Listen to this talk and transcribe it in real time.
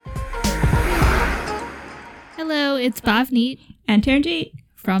Hello, it's Bhavneet and Taranjeet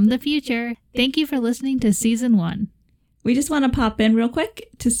from the future. Thank you for listening to Season 1. We just want to pop in real quick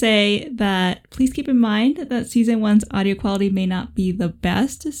to say that please keep in mind that Season 1's audio quality may not be the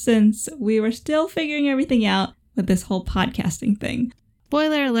best since we were still figuring everything out with this whole podcasting thing.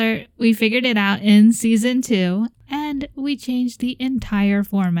 Spoiler alert, we figured it out in Season 2, and we changed the entire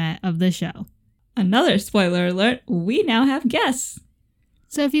format of the show. Another spoiler alert, we now have guests.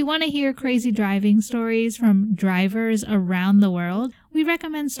 So if you want to hear crazy driving stories from drivers around the world, we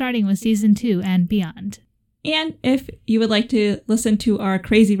recommend starting with Season 2 and beyond. And if you would like to listen to our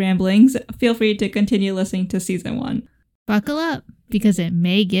crazy ramblings, feel free to continue listening to Season 1. Buckle up, because it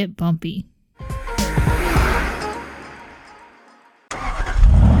may get bumpy.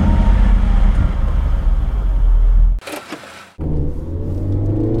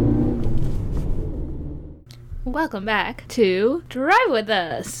 Welcome back to Drive With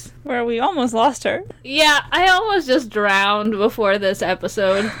Us, where we almost lost her. Yeah, I almost just drowned before this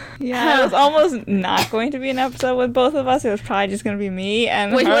episode. Yeah, it was almost not going to be an episode with both of us. It was probably just going to be me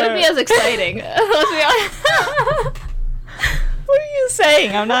and Which her. wouldn't be as exciting. Let's be honest. What are you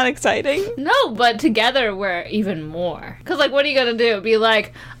saying? I'm not exciting? No, but together we're even more. Because, like, what are you going to do? Be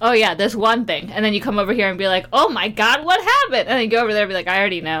like, oh, yeah, this one thing. And then you come over here and be like, oh, my God, what happened? And then you go over there and be like, I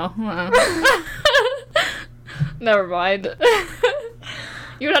already know. Never mind.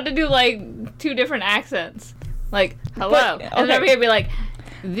 You would have to do, like, 2 different accents. Like, hello. But, okay. And then over here be like,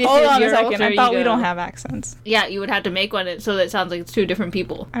 this Hold is on your a second. alter I thought ego. we don't have accents. Yeah, you would have to make one so that it sounds like it's 2 different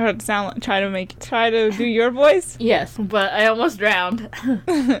people. I would try to do your voice. Yes, but I almost drowned.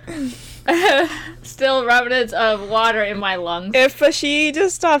 Still remnants of water in my lungs. If she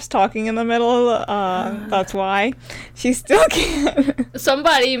just stops talking in the middle, that's why. She still can't.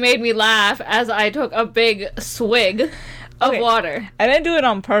 Somebody made me laugh as I took a big swig of water. I didn't do it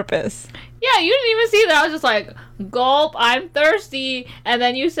on purpose. Yeah, you didn't even see that. I was just like, gulp, I'm thirsty. And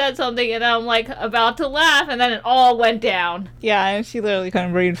then you said something and I'm like about to laugh and then it all went down. Yeah, and she literally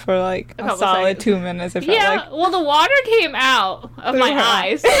couldn't breathe for like a solid seconds. 2 minutes. It felt like. Well, the water came out of my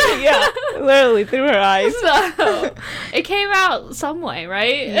eyes. Yeah, literally through her eyes. So, it came out some way,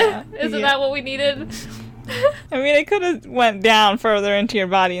 right? Yeah. Isn't that what we needed? I mean, it could have went down further into your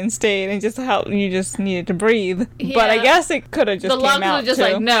body and stayed and just helped. You just needed to breathe. Yeah. But I guess it could have just the came out, lungs were just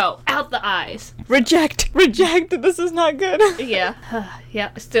too. like, no, out the eyes. Reject. This is not good. Yeah.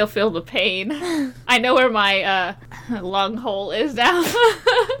 Yeah, I still feel the pain. I know where my lung hole is now.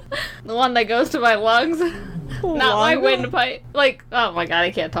 The one that goes to my lungs. Not my windpipe. Like, oh my god,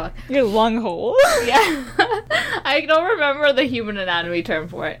 I can't talk. Your lung hole. Yeah. I don't remember the human anatomy term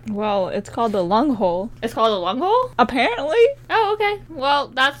for it. Well, it's called the lung hole. It's called a lung hole? Apparently. Oh, okay. Well,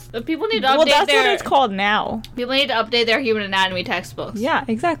 people need to update Well, that's their... what it's called now. People need to update their human anatomy textbooks. Yeah,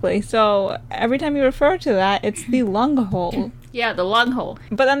 exactly. So every time you refer to that, it's the lung hole. Yeah, the lung hole.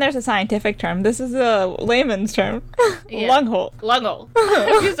 But then there's a scientific term. This is a layman's term. Yeah. Lung hole. Lung hole.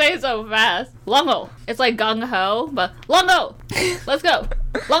 If you say it so fast. Lung hole. It's like gung ho, but lung ho. Let's go.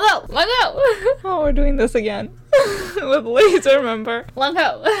 Lung ho. Lung ho. Oh, we're doing this again. With laser, remember? Lung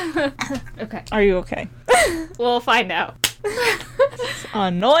ho. Okay. Are you okay? We'll find out.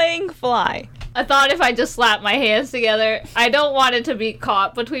 Annoying fly. I thought if I just slapped my hands together, I don't want it to be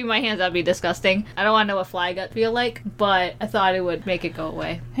caught between my hands. That'd be disgusting. I don't want to know what fly gut feel like, but I thought it would make it go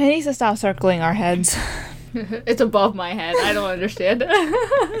away. It needs to stop circling our heads. It's above my head. I don't understand.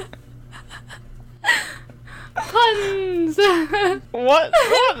 Puns. What?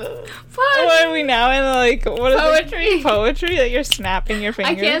 Puns. What are we now in, like, what is Poetry. it? Poetry? That you're snapping your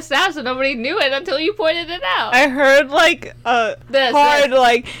fingers? I can't snap, so nobody knew it until you pointed it out. I heard, like, a hard, This.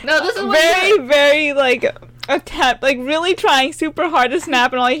 like, No, this is what you very, heard. very, like, attempt, like, really trying super hard to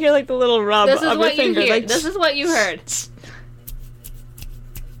snap, and all you hear, like, the little rub This is of your what you fingers. hear. Like, This is what you heard.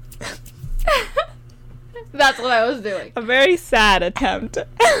 That's what I was doing. a very sad attempt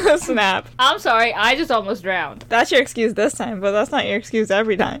to snap. I'm sorry, I just almost drowned. That's your excuse this time, but that's not your excuse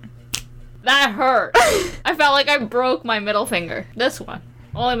every time. That hurt. I felt like I broke my middle finger. This one.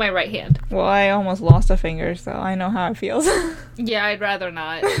 Only my right hand. Well, I almost lost a finger, so I know how it feels. Yeah, I'd rather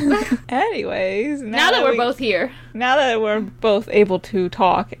not. Anyways, Now that we're both here. Now that we're both able to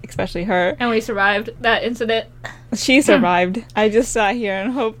talk, especially her, And we survived that incident. she survived. I just sat here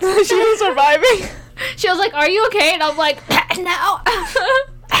and hoped that she was surviving. She was like, are you okay? And I'm like, no.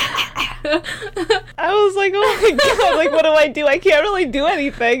 I was like, oh my god, like, what do I do? I can't really do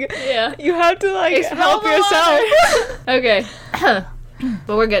anything. Yeah. You have to, like, Hey, smell help the yourself. Okay.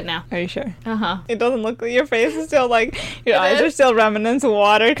 But we're good now. Are you sure? Uh-huh. It doesn't look like your face is still, like, your It eyes is? are still remnants of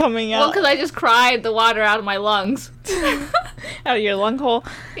water coming Well, out. because I just cried the water out of my lungs. Out of your lung hole.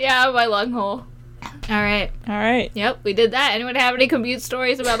 Yeah, my lung hole. All right. All right. Yep, we did that. Anyone have any commute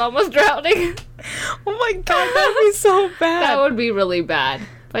stories about almost drowning? Oh my god, that would be so bad. That would be really bad.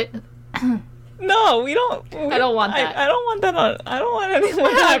 But No, we don't. I don't want that. I don't want that I don't want anyone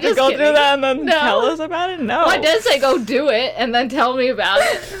to I'm have to just go kidding. through that and then No. tell us about it. No. well, I did say go do it and then tell me about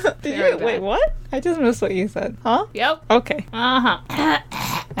it. Did Very you? Wait, bad. what? I just missed what you said. Huh? Yep. Okay. Uh-huh.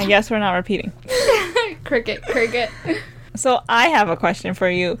 I guess we're not repeating. Cricket. So I have a question for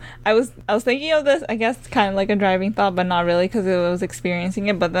you. I was thinking of this, I guess kind of like a driving thought, but not really because I was experiencing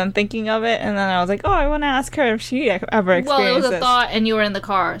it. But then thinking of it, and then I was like, oh, I want to ask her if she ever experienced Well, it was a this. thought and you were in the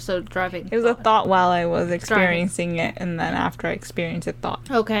car, so driving. It was a thought while I was experiencing it, and then after I experienced it, thought.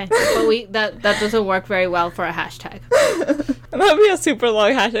 Okay. But that doesn't work very well for a hashtag. And that would be a super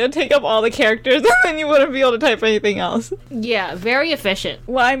long hashtag. It would take up all the characters, and then you wouldn't be able to type anything else. Yeah, very efficient.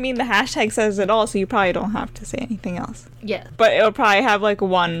 Well, I mean, the hashtag says it all, so you probably don't have to say anything else. Yeah. But it'll probably have like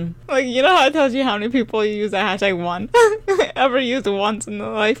one. Like, you know how it tells you how many people use the hashtag one? Ever used it once in their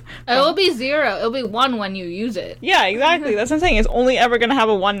life? It will be 0. It'll be 1 when you use it. Yeah, exactly. That's what I'm saying. It's only ever going to have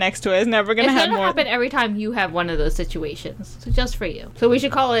a 1 next to it. It's never going to It's have gonna more. happen every time you have one of those situations. So just for you. So we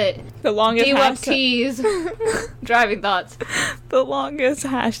should call it The longest hashtag. DWebT's driving thoughts. The longest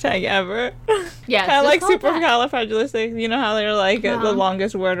hashtag ever. Yes. Kind of like just call it that. supercalifragilistic. You know how they're like the Uh-huh.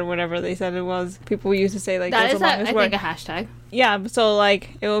 longest word or whatever they said it was. People used to say like That that's is, the I longest think, word. a hashtag. Yeah, so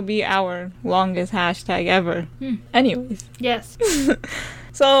like it will be our longest hashtag ever. Anyways. Yes.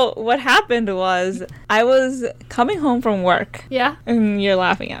 So what happened was I was coming home from work. Yeah. And you're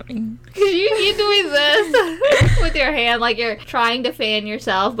laughing at me. You doing this with your hand like you're trying to fan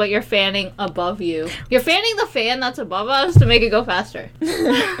yourself, but you're fanning above you. You're fanning the fan that's above us to make it go faster.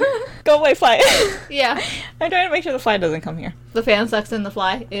 Go away, fly. Yeah. I'm trying to make sure the fly doesn't come here. The fan sucks in the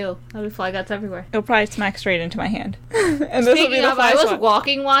fly. Ew. That'll be fly guts everywhere. It'll probably smack straight into my hand. And this will be Speaking the of, fly I was swat.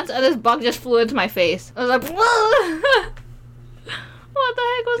 walking once and this bug just flew into my face. I was like, whoa! What the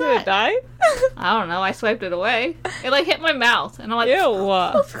heck was Did it that? die? I don't know. I swiped it away. It like hit my mouth, and I'm like,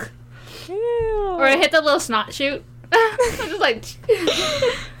 Ew. Ew. or it hit the little snot chute. I'm just like,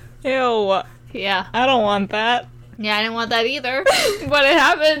 Ew. yeah, I don't want that. yeah. I didn't want that either, but it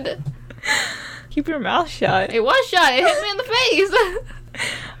happened. Keep your mouth shut. It was shot. It hit me in the face.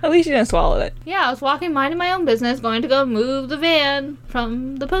 At least you didn't swallow it. Yeah, I was walking, minding my own business, going to go move the van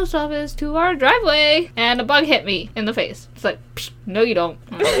from the post office to our driveway, and a bug hit me in the face. It's like, psh, no, you don't.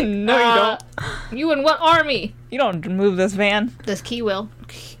 I'm like, No, you don't. You in what army? You don't move this van. This key wheel.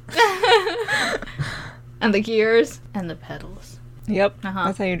 And the gears. And the pedals. Yep. Uh-huh.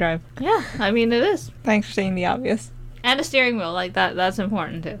 That's how you drive. Yeah, I mean, it is. Thanks for saying the obvious. And a steering wheel, like that's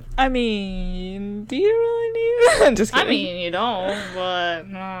important too. I mean, do you really need it? Just I kidding. mean, you don't,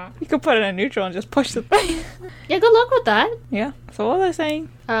 but... You could put it in neutral and just push the thing. Yeah, good luck with that. Yeah. So what was I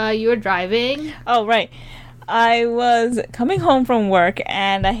saying? You were driving. Oh, right. I was coming home from work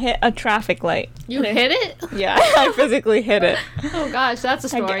and I hit a traffic light. You hit it? Yeah, I physically hit it. Oh gosh, that's a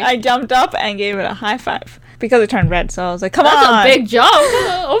story. I jumped up and gave it a high five because it turned red. So I was like, "Come That's on!" a big jump.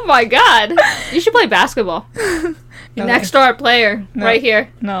 Oh my god. You should play basketball. No, Next star player, No. right here.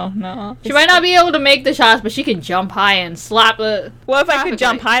 No. She might not be able to make the shots, but she can jump high and slap a... Well, if I traffic could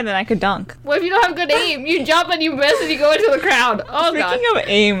jump light. high, then I could dunk. What if you don't have good aim? You jump and you miss and you go into the crowd. Oh god. Speaking of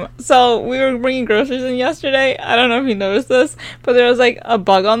aim, so we were bringing groceries in yesterday. I don't know if you noticed this, but there was like a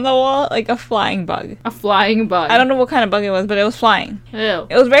bug on the wall, like a flying bug. A flying bug. I don't know what kind of bug it was, but it was flying. Ew.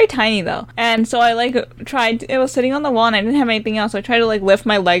 It was very tiny though. And so I like tried, it was sitting on the wall and I didn't have anything else. So I tried to like lift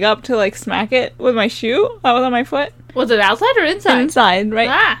my leg up to like smack it with my shoe that was on my foot. Was it outside or inside? Inside, right?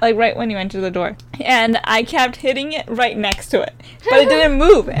 Ah. Like right when you enter the door. And I kept hitting it right next to it. But it didn't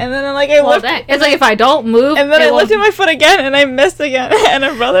move. And then like I Well, lifted dang. It's like if I don't move, and then it I won't- lifted my foot again and I missed again. And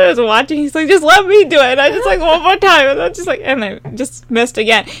my brother was watching. He's like, just let me do it. And I just like one more time. And I just like, and I just missed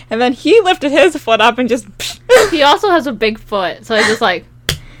again. And then he lifted his foot up and just. He also has a big foot, so he's just like,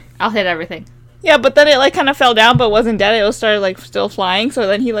 I'll hit everything. Yeah, but then it like kind of fell down but wasn't dead. It was started like still flying. So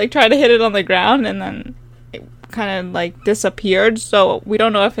then he like tried to hit it on the ground and then it kind of like disappeared. So we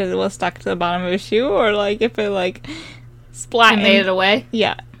don't know if it was stuck to the bottom of his shoe or like if it like splat. And made it away.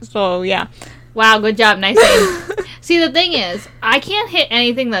 Yeah. So yeah. Wow, good job. Nice aim. See, the thing is, I can't hit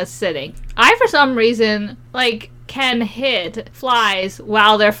anything that's sitting. I, for some reason, like, can hit flies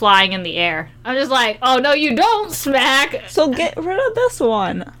while they're flying in the air. I'm just like, oh, no, you don't, smack. So get rid of this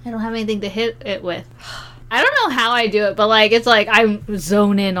one. I don't have anything to hit it with. I don't know how I do it, but, like, it's like I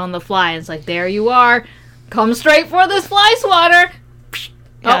zone in on the fly. It's like, there you are. Come straight for this fly swatter.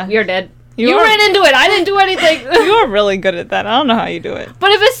 Yeah. Oh, you're dead. You You are- ran into it. I didn't do anything. You are really good at that. I don't know how you do it.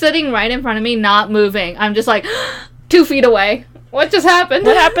 But if it's sitting right in front of me, not moving, I'm just like 2 feet away. What just happened?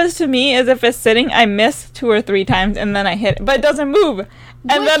 What happens to me is if it's sitting, I miss 2 or 3 times and then I hit it. But it doesn't move.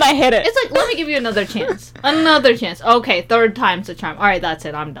 And then I hit it. It's like, let me give you another chance. Another chance. Okay, 3rd time's the charm. Alright, that's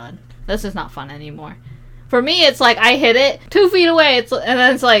it. I'm done. This is not fun anymore. For me, it's like I hit it 2 feet away, and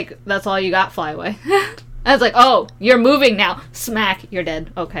then it's like, that's all you got, fly away. And it's like, oh, you're moving now. Smack, you're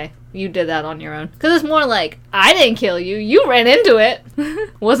dead. Okay, you did that on your own. Because it's more like, I didn't kill you. You ran into it.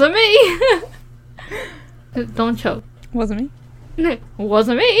 Wasn't me. Don't choke. Wasn't me.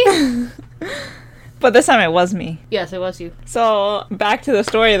 Wasn't me. But this time it was me. Yes, it was you. So, back to the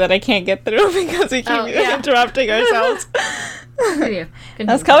story that I can't get through because we keep interrupting ourselves. Continue.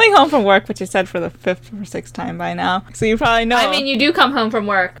 I was coming home from work, which you said for the 5th or 6th time by now. So you probably know. I mean, you do come home from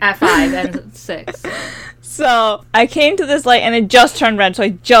work at 5 and 6. So I came to this light and it just turned red, so I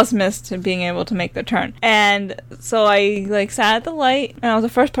just missed being able to make the turn. And so I sat at the light and I was the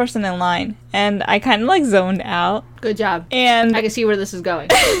first person in line and I kind of zoned out. Good job. And I can see where this is going.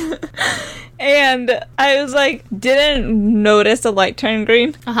 And I was didn't notice the light turn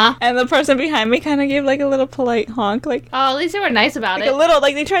green. Uh-huh. And the person behind me kind of gave a little polite honk, oh, at least they were nice about it. A little,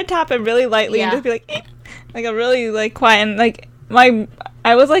 they tried to tap it really lightly and just be "Eep." A really quiet, and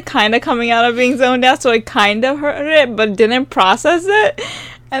I was kind of coming out of being zoned out, so I kind of heard it but didn't process it.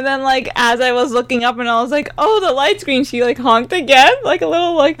 And then as I was looking up and I was oh, the light's green, she honked again, a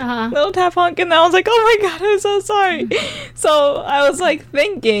little little tap honk, and I was oh my god, I'm so sorry. So I was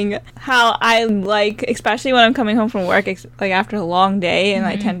thinking how I especially when I'm coming home from work after a long day, and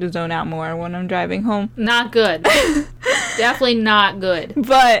I tend to zone out more when I'm driving home. Not good. Definitely not good.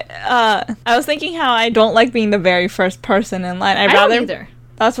 But I was thinking how I don't like being the very first person in line. I don't either.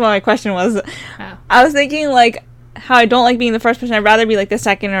 That's what my question was. Oh. I was thinking how I don't like being the first person. I'd rather be the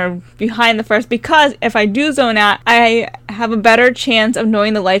second or behind the first, because if I do zone out, I have a better chance of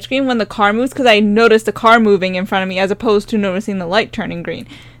knowing the light screen when the car moves, because I notice the car moving in front of me as opposed to noticing the light turning green.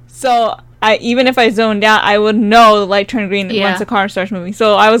 So even if I zoned out, I would know the light turned green once the car starts moving.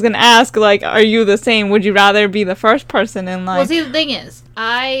 So I was going to ask, are you the same? Would you rather be the first person in line? Well, see, the thing is,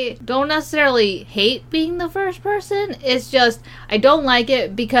 I don't necessarily hate being the first person. It's just, I don't like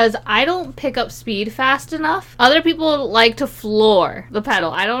it because I don't pick up speed fast enough. Other people like to floor the pedal.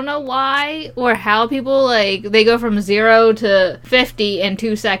 I don't know why or how people, they go from 0 to 50 in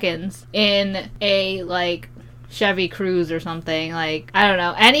 2 seconds in a, Chevy Cruze or something, I don't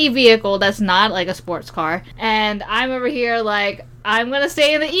know, any vehicle that's not a sports car, and I'm over here I'm gonna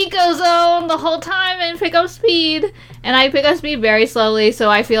stay in the eco zone the whole time and pick up speed, and I pick up speed very slowly, so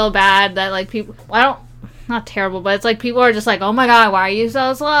I feel bad that people, not terrible, but it's people are just oh my god, why are you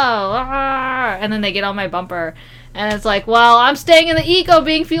so slow, and then they get on my bumper, and it's well, I'm staying in the eco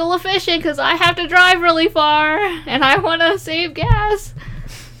being fuel efficient because I have to drive really far and I want to save gas.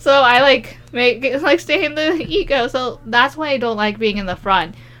 So I stay in the eco. So that's why I don't like being in the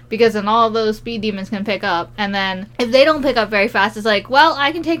front, because then all those speed demons can pick up, and then if they don't pick up very fast, it's well,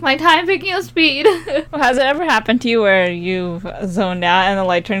 I can take my time picking up speed. Well, has it ever happened to you where you've zoned out and the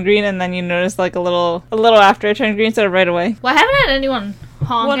light turned green, and then you notice a little after it turned green instead of right away? Well, I haven't had anyone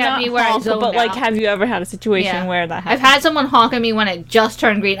honk at me where I zoned out. But have you ever had a situation where that happened? I've had someone honk at me when it just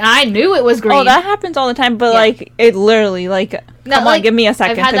turned green. I knew it was green. Oh, that happens all the time, but it literally come on, give me a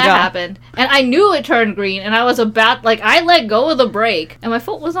second to go. I've had that happen. And I knew it turned green, and I was about, I let go of the brake, and my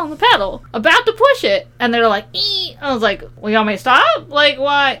foot was on the pedal, about to push it, and they're ee! I was well, you want me to stop?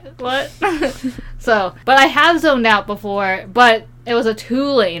 Why? What? So, but I have zoned out before, but it was a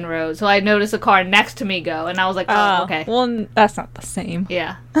 2-lane road, so I noticed a car next to me go, and I was oh, okay. Well, that's not the same.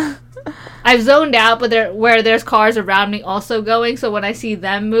 Yeah. I've zoned out, but where there's cars around me also going, so when I see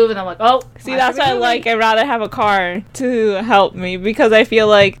them move, and I'm oh. See, that's why I'd rather have a car to help me, because I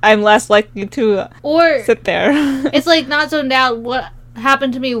feel I'm less likely to sit there. It's not zoned out. What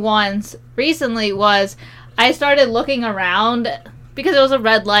happened to me once recently was I started looking around, because it was a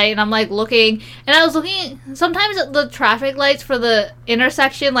red light, and I'm looking, and I was looking, sometimes the traffic lights for the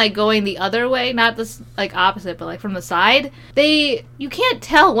intersection, going the other way, not this opposite, but from the side, you can't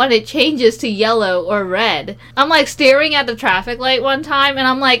tell when it changes to yellow or red. I'm staring at the traffic light one time, and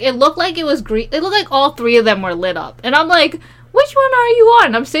I'm it looked like it was green. It looked like all 3 of them were lit up, and I'm which one are you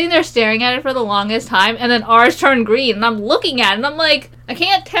on? I'm sitting there staring at it for the longest time, and then ours turned green, and I'm looking at it, and I'm I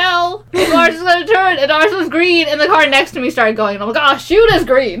can't tell if ours is going to turn, and ours was green, and the car next to me started going, and I'm oh, shoot, it's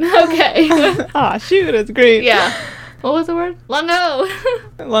green. Okay. Oh, shoot, it's green. Yeah. What was the word? Lungo.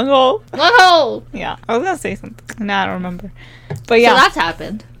 Lunghole. Lunghole. Yeah. I was going to say something. No, I don't remember. But yeah. So that's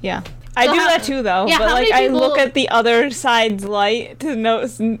happened. Yeah. I do that too, though. Yeah, but I look at the other side's light to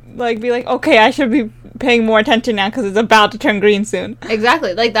notice, be okay, I should be paying more attention now because it's about to turn green soon.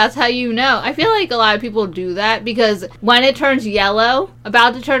 Exactly. Like, that's how you know. I feel like a lot of people do that because when it turns yellow,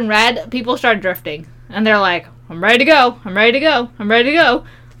 about to turn red, people start drifting. And they're like, I'm ready to go. I'm ready to go. I'm ready to go.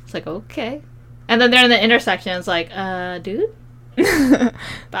 It's like, okay. And then they're in the intersection. It's like, dude? Bye?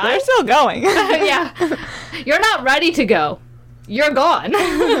 They're still going. Yeah. You're not ready to go. You're gone.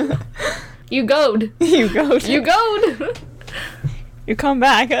 You goed. You goed. You goed. You come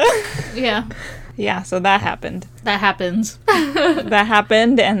back. Yeah. Yeah, so that happened. That happens. That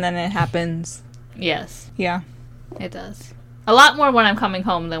happened, and then it happens. Yes, Yeah. it does. A lot more when I'm coming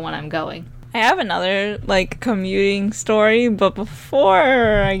home than when I'm going. I have another, like, commuting story, but before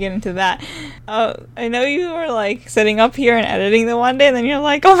I get into that, I know you were, like, sitting up here and editing the one day, and then you're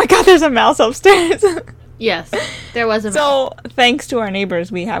like, oh my god, there's a mouse upstairs. Yes, there was a. So, thanks to our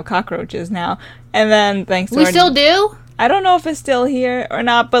neighbors, we have cockroaches now. And then, thanks to We still do? I don't know if it's still here or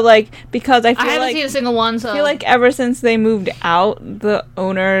not, but, like, because I feel I haven't like... seen a single one, so. I feel like ever since they moved out, the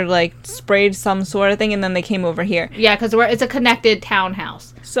owner, like, sprayed some sort of thing, and then they came over here. Yeah, because it's a connected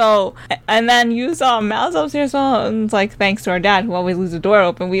townhouse. So, and then you saw a mouse upstairs, so it's like, thanks to our dad, who always leaves the door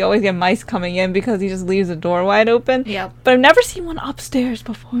open. We always get mice coming in because he just leaves the door wide open. Yep. But I've never seen one upstairs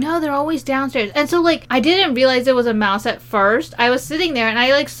before. No, they're always downstairs. And so, like, I didn't realize it was a mouse at first. I was sitting there and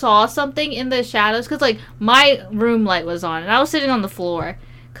I, like, saw something in the shadows because, like, my room light was on and I was sitting on the floor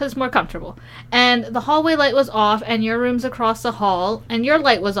because it's more comfortable. And the hallway light was off and your room's across the hall and your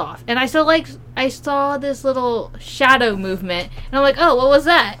light was off. And I saw this little shadow movement and I'm like, oh, what was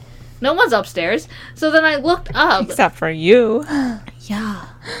that? No one's upstairs. So then I looked up. Except for you. Yeah.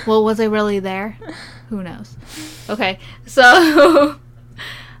 Well, was I really there? Who knows? Okay. So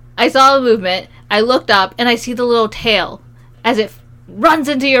I saw a movement. I looked up and I see the little tail as it runs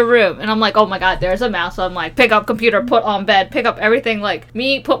into your room. And I'm like, oh my god, there's a mouse. So I'm like, pick up computer, put on bed, pick up everything, like,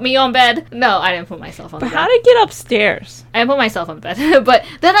 put me on bed. No, I didn't put myself on the But bed. how did it get upstairs? I didn't put myself on the bed. But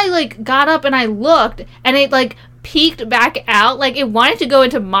then I, like, got up and I looked and it, like, peeked back out. Like, it wanted to go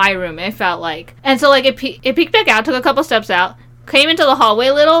into my room, it felt like. And so, like, it peeked back out, took a couple steps out, came into the hallway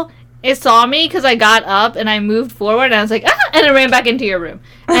a little. It saw me because I got up and I moved forward and I was like, ah! And it ran back into your room.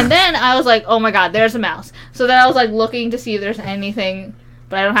 And then I was like, oh my god, there's a mouse. So then I was, like, looking to see if there's anything,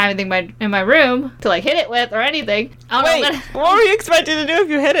 but I don't have anything in my room to, like, hit it with or anything. I don't Wait, know, what were you expecting to do if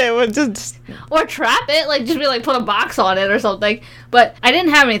you hit it? Would just... or trap it, like, just be like, put a box on it or something. But I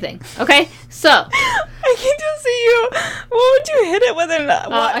didn't have anything, okay? So. I can just see you. What would you hit it with?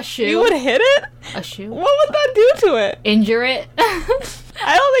 A shoe. You would hit it? A shoe. What would that do to it? Injure it.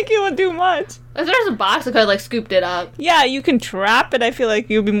 I don't think it would do much. If there's a box, I could have, like, scooped it up. Yeah, you can trap it. I feel like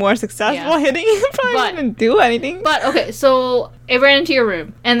you'd be more successful Yeah. hitting it. Probably But- wouldn't do anything. But, okay, so it ran into your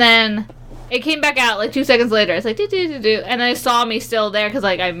room. And then it came back out, like, 2 seconds later. It's like, do. And I saw me still there because,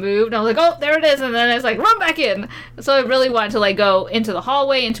 like, I moved. And I was like, oh, there it is. And then it's like, run back in. So it really wanted to, like, go into the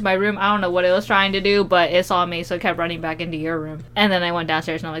hallway, into my room. I don't know what it was trying to do, but it saw me, so it kept running back into your room. And then I went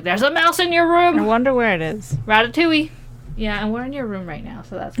downstairs and I'm like, there's a mouse in your I room. wonder where it is. Ratatouille. Yeah, and we're in your room right now,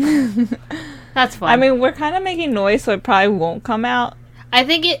 so that's fun. That's fun. I mean, we're kind of making noise, so it probably won't come out. I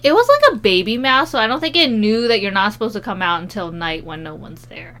think it was like a baby mouse, so I don't think it knew that you're not supposed to come out until night when no one's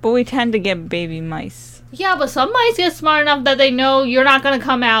there. But we tend to get baby mice. Yeah, but some mice get smart enough that they know you're not going to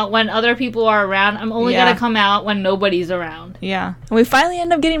come out when other people are around. I'm only Yeah. going to come out when nobody's around. Yeah. And we finally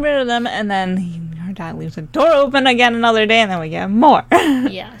end up getting rid of them, and then our dad leaves the door open again another day, and then we get more.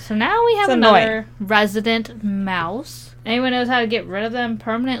 Yeah, so now we have It's another resident mouse. Anyone knows how to get rid of them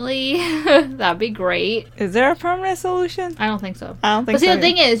permanently? That'd be great. Is there a permanent solution? I don't think so. I don't think But see, so. the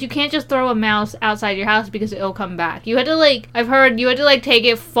thing is, you can't just throw a mouse outside your house because it'll come back. You had to, like, I've heard you had to, like, take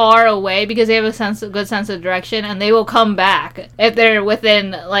it far away because they have a good sense of direction, and they will come back if they're within,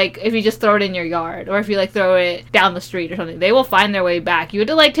 like, if you just throw it in your yard or if you, like, throw it down the street or something. They will find their way back. You had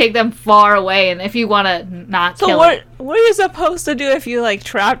to, like, take them far away, and if you want to not So kill it. what are you supposed to do if you, like,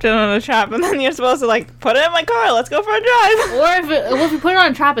 trapped it on a trap, and then you're supposed to, like, put it in my car, let's go for a drive? Or if you put it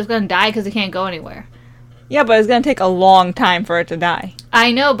on a trap, it's going to die because it can't go anywhere. Yeah, but it's gonna take a long time for it to die.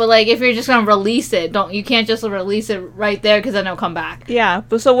 I know, but, like, if you're just going to release it, you can't just release it right there because then it'll come back. Yeah,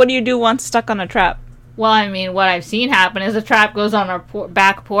 but so what do you do once stuck on a trap? Well, I mean, what I've seen happen is a trap goes on our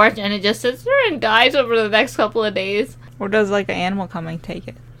back porch and it just sits there and dies over the next couple of days. Or does, like, an animal come and take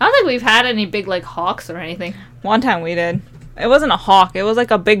it? I don't think we've had any big, like, hawks or anything. One time we did. It wasn't a hawk, it was,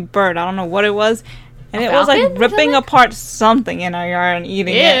 like, a big bird. I don't know what it was. And A it was, like, falcon or ripping something? apart something in our yard and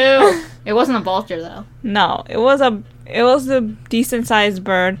eating it. Ew. It wasn't a vulture, though. No, it was a decent sized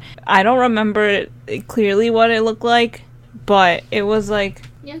bird. I don't remember it clearly what it looked like, but it was like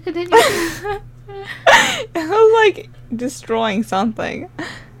Yeah, continue. it was like destroying something.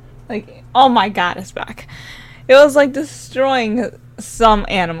 Like, oh my god, it's back. It was like destroying some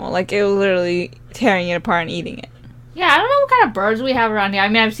animal. Like, it was literally tearing it apart and eating it. Yeah, I don't know what kind of birds we have around here. I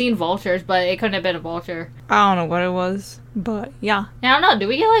mean, I've seen vultures, but it couldn't have been a vulture. I don't know what it was, but yeah. I don't know. Do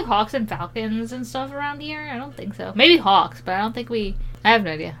we get like hawks and falcons and stuff around here? I don't think so. Maybe hawks, but I don't think we. I have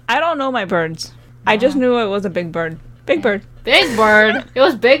no idea. I don't know my birds. I just knew it was a big bird. Big bird. Big bird. It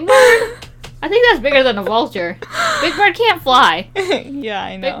was Big Bird? I think that's bigger than a vulture. Big Bird can't fly. Yeah,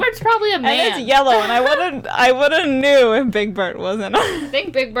 I know. Big Bird's probably a man. And it's yellow, and I wouldn't knew if Big Bird wasn't. I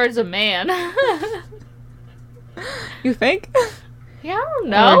think Big Bird's a man. You think? Yeah, I don't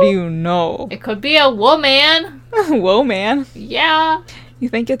know. Or do you know? It could be a woman. Whoa, man. Yeah. You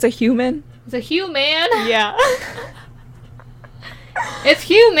think it's a human? It's a human. Yeah. It's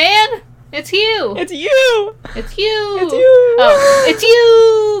human. It's you. It's you. It's you. It's you. Oh, it's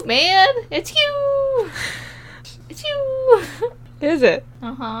you, man. It's you. It's you. Is it?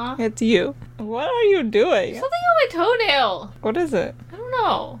 Uh-huh. It's you. What are you doing? Something on my toenail. What is it? I don't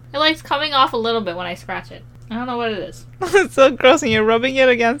know. It likes coming off a little bit when I scratch it. I don't know what it is. It's so gross, and you're rubbing it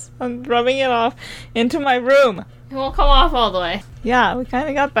off into my room. It won't come off all the way. Yeah, we kind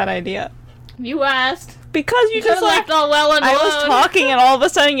of got that idea. You asked. Because you just left all well and I was talking, and all of a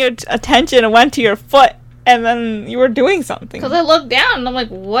sudden your attention went to your foot, and then you were doing something. Because I looked down, and I'm like,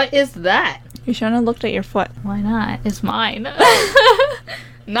 what is that? You shouldn't have looked at your foot. Why not? It's mine.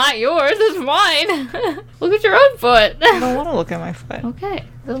 Not yours, it's mine. Look at your own foot. I don't want to look at my foot. Okay,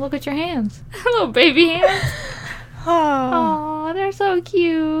 then look at your hands. Little baby hands. Oh, Oh, they're so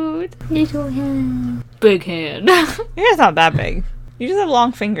cute. Little hand. Big hand. your hand's not that big. You just have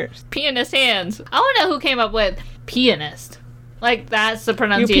long fingers. Pianist hands. I want to know who came up with pianist. Like, that's the You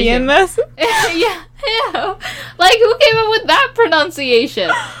pronunciation. pee in this? yeah. Like, who came up with that pronunciation?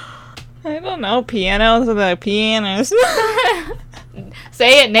 I don't know. Pianos or the pianist.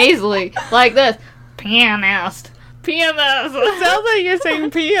 Say it nasally, like this. Pianist. Pianist. It sounds like you're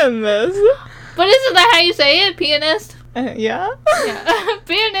saying pee in this. But isn't that how you say it? Pianist? Yeah? Yeah.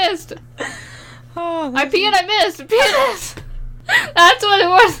 Pianist. Oh, I pee and I missed. Pianist. That's what it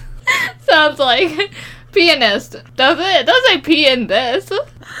was. Sounds like. Pianist. Does it? It does say pee in this.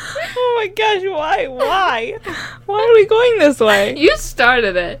 oh my gosh, why? Why are we going this way? You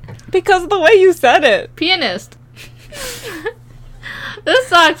started it. Because of the way you said it. Pianist. This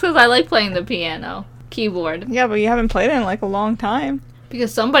sucks because I like playing the piano. Keyboard. Yeah, but you haven't played it in like a long time.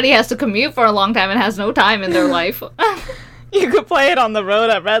 Because somebody has to commute for a long time and has no time in their life. You could play it on the road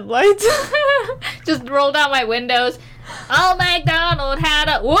at red lights. Just roll down my windows. Oh, McDonald had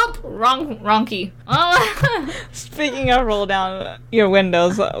a whoop. Wrong key. Oh. Speaking of roll down your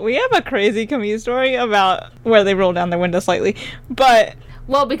windows, we have a crazy commute story about where they roll down their window slightly. But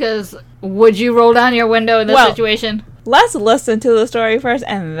Well, because would you roll down your window in this situation? let's listen to the story first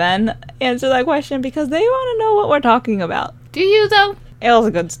and then answer that question because they want to know what we're talking about. Do you, though? It was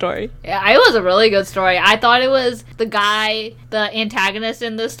a good story. Yeah, it was a really good story. I thought it was the guy, the antagonist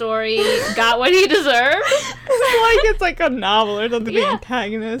in the story, got what he deserved. It's like a novel or something. Yeah. The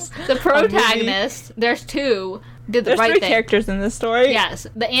antagonist. The protagonist, there's two, did the There's right three thing. characters in this story. Yes,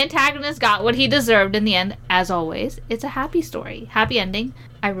 the antagonist got what he deserved in the end, as always. It's a happy story. Happy ending.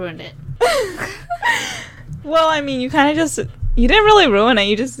 I ruined it. Well, I mean, you kind of just... You didn't really ruin it.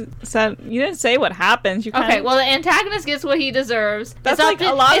 You just said... You didn't say what happens. You Okay, well, the antagonist gets what he deserves. That's It's up like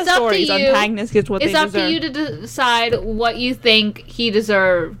to- a lot of it's up to stories. you. Antagonist gets what It's they up deserve. to you to decide what you think he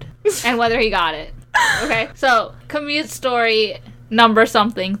deserved and whether he got it. Okay, so commute story number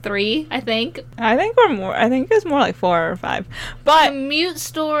something 3, I think. I think we're more... I think it's more like 4 or 5. But... Commute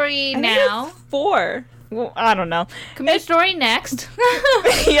story I think now. it's 4. Well, I don't know. Commute story next.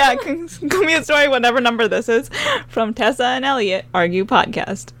 Yeah, commute story, whatever number this is, from Tessa and Elliot, Argue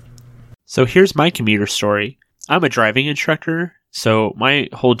Podcast. So here's my commuter story. I'm a driving instructor, so my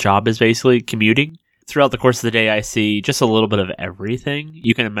whole job is basically commuting. Throughout the course of the day, I see just a little bit of everything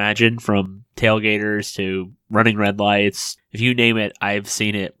you can imagine, from tailgaters to running red lights. If you name it, I've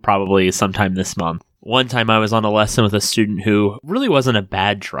seen it probably sometime this month. One time I was on a lesson with a student who really wasn't a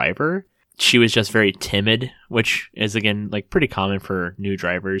bad driver. She was just very timid, which is, again, like pretty common for new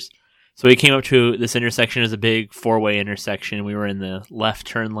drivers. So we came up to this intersection as a big 4-way intersection. We were in the left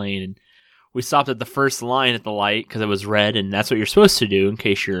turn lane, and we stopped at the first line at the light because it was red, and that's what you're supposed to do in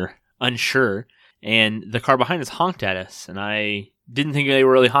case you're unsure. And the car behind us honked at us, and I didn't think they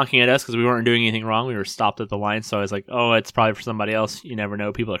were really honking at us because we weren't doing anything wrong. We were stopped at the line, so I was like, oh, it's probably for somebody else. You never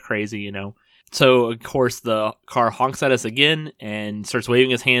know. People are crazy, you know. So, of course, the car honks at us again and starts waving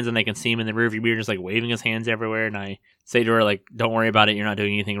his hands, and I can see him in the rearview mirror just, like, waving his hands everywhere. And I say to her, like, don't worry about it. You're not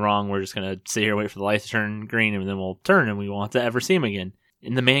doing anything wrong. We're just going to sit here and wait for the lights to turn green, and then we'll turn, and we won't have to ever see him again.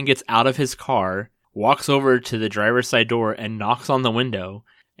 And the man gets out of his car, walks over to the driver's side door, and knocks on the window.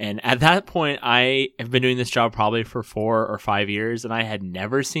 And at that point, I have been doing this job probably for 4 or 5 years, and I had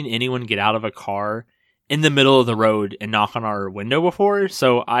never seen anyone get out of a car in the middle of the road and knock on our window before,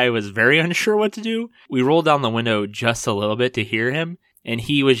 so I was very unsure what to do. We rolled down the window just a little bit to hear him, and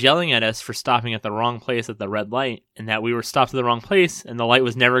he was yelling at us for stopping at the wrong place at the red light, and that we were stopped at the wrong place, and the light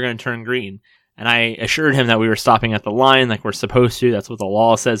was never going to turn green. And I assured him that we were stopping at the line like we're supposed to. That's what the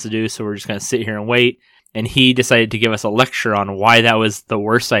law says to do, so we're just going to sit here and wait. And he decided to give us a lecture on why that was the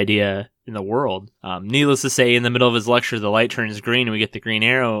worst idea in the world. Needless to say, in the middle of his lecture, the light turns green and we get the green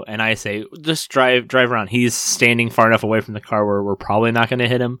arrow, and I say, just drive around. He's standing far enough away from the car where we're probably not going to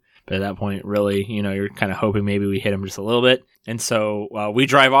hit him. But at that point, really, you're kind of hoping maybe we hit him just a little bit. And so we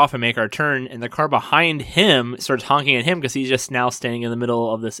drive off and make our turn, and the car behind him starts honking at him because he's just now standing in the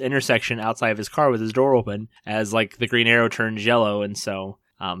middle of this intersection outside of his car with his door open as like the green arrow turns yellow. And so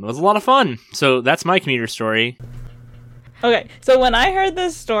it was a lot of fun. So that's my commuter story. Okay, so when I heard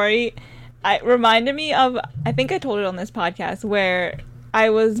this story, it reminded me of, I think I told it on this podcast, where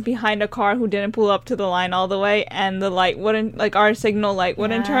I was behind a car who didn't pull up to the line all the way, and the light wouldn't, like our signal light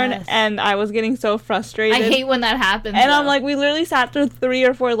wouldn't turn, and I was getting so frustrated. I hate when that happens. And I'm like, we literally sat through 3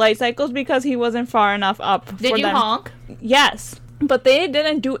 or 4 light cycles because he wasn't far enough up. Did you honk? Yes, but they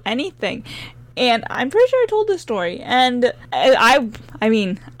didn't do anything. And I'm pretty sure I told this story. And I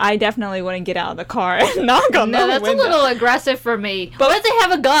mean, I definitely wouldn't get out of the car and knock on the window. No, that's a little aggressive for me. But what if they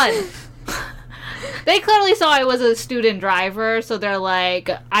have a gun? They clearly saw I was a student driver, so they're like,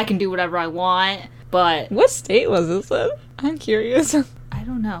 I can do whatever I want, but... What state was this in? I'm curious. I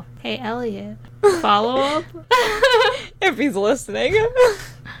don't know. Hey, Elliot. Follow up? If he's listening.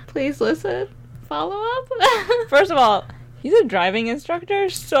 Please listen. Follow up? First of all, he's a driving instructor,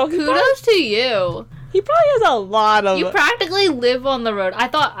 so kudos to you. He probably has a lot of... You practically live on the road. I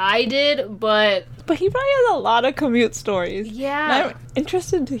thought I did, but... But he probably has a lot of commute stories. Yeah. And I'm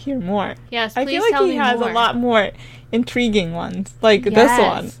interested to hear more. Yes, I please feel like tell me he has more. A lot more intriguing ones, like this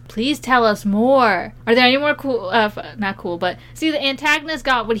one. Please tell us more. Are there any more cool, not cool, but see, the antagonist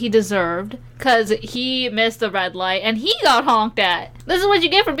got what he deserved because he missed the red light and he got honked at. This is what you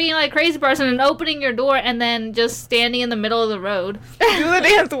get for being like a crazy person and opening your door and then just standing in the middle of the road. Do the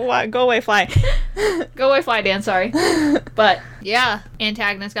dance, go away, fly. Go away, fly dance, sorry. But yeah,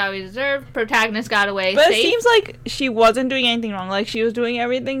 antagonist got what he deserved, protagonist got away But safe. It seems like she wasn't doing anything wrong. Like, she was doing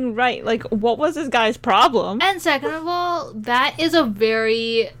everything right. Like, what was this guy's problem? And second of all, that is a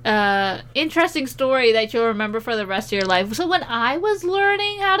very interesting story that you'll remember for the rest of your life. So when I was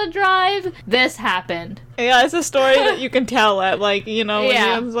learning how to drive, this happened. Yeah, it's a story that you can tell at, like,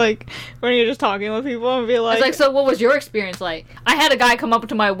 when you're just talking with people and be like... It's like, so what was your experience like? I had a guy come up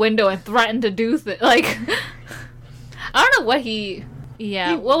to my window and threaten to do like... I don't know what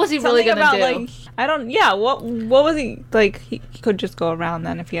what was he really gonna do? Like, what was he, like, he could just go around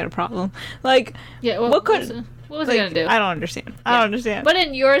then if he had a problem. Like, yeah, what was he gonna do? I don't understand. I don't understand. But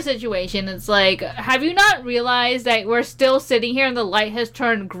in your situation, it's like, have you not realized that we're still sitting here and the light has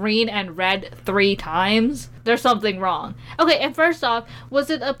turned green and red 3 times? There's something wrong. Okay, and first off, was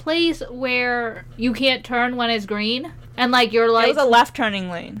it a place where you can't turn when it's green? And like your lights... It was a left turning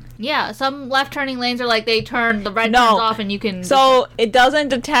lane. Yeah, some left turning lanes are like the red turns off and you can... So it doesn't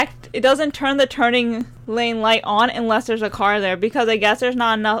turn the turning lane light on unless there's a car there, because I guess there's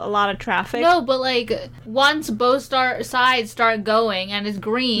not a lot of traffic. No, but like once both sides start going and it's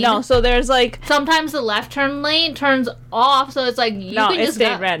green... No, so there's like... Sometimes the left turn lane turns off, so it's like you can just... No, it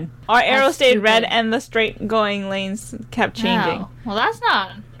stayed red. Our arrow stayed red and the straight going lanes kept changing. Oh. Well, that's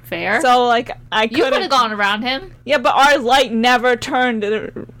not... fair. So, like, You could have gone around him. Yeah, but our light never turned.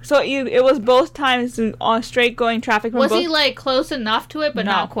 So it was both times on straight going traffic. Was he, like, close enough to it, but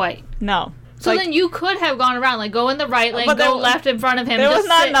not quite? No. So then you could have gone around, like, go in the right lane, go left in front of him. There was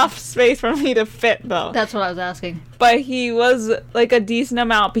not enough space for me to fit, though. That's what I was asking. But he was, like, a decent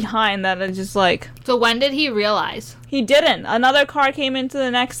amount behind that. It's just, like... So when did he realize? He didn't. Another car came into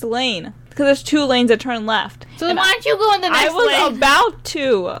the next lane. Because there's 2 lanes that turn left. So then why don't you go in the next lane? I was about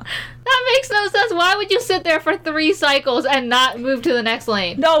to. That makes no sense. Why would you sit there for 3 cycles and not move to the next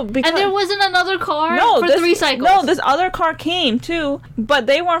lane? No, because... And there wasn't another car for 3 cycles? No, this other car came, too. But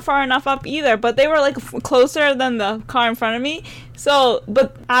they weren't far enough up either. But they were, like, closer than the car in front of me. So,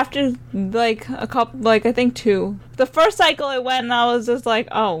 but after, like, a couple, like, I think 2. The first cycle it went and I was just like,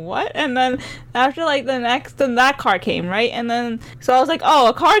 oh, what? And then after, like, the next, then that car came, right? And then, so I was like, oh,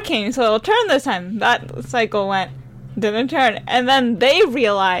 a car came, so it'll turn this time. That cycle went, didn't turn. And then they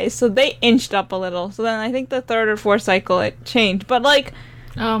realized, so they inched up a little. So then I think the 3rd or 4th cycle it changed. But, like...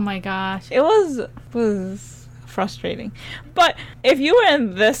 Oh my gosh. It was frustrating. But if you were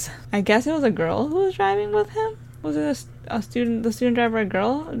in this, I guess it was a girl who was driving with him. Was it a student, the student driver, a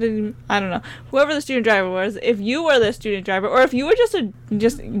girl? I don't know. Whoever the student driver was, if you were the student driver, or if you were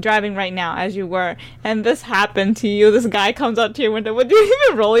just driving right now as you were, and this happened to you, this guy comes up to your window, would you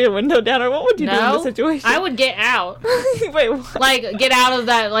even roll your window down, or what would you do in this situation? I would get out. Wait, what? Like, get out of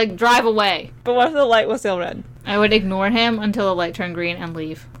that, like, drive away. But what if the light was still red? I would ignore him until the light turned green and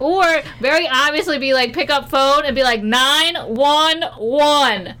leave. Or, very obviously, be like, pick up phone and be like,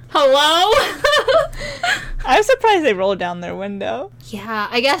 911. Hello? I'm surprised they rolled down their window. Yeah,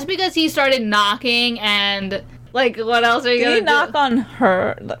 I guess because he started knocking and, like, what else are you Did gonna he knock do? on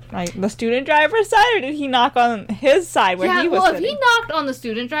her, like, the student driver's side, or did he knock on his side where he was well, sitting? if he knocked on the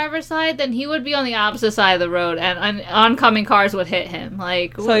student driver's side, then he would be on the opposite side of the road, and oncoming cars would hit him.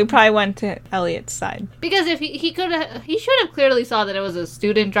 Like, So he probably went to Elliot's side. because if he should have clearly saw that it was a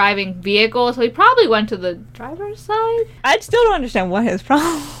student driving vehicle, so he probably went to the driver's side. I still don't understand what his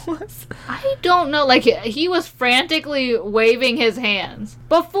problem was. I don't know. Like, he was frantically waving his hands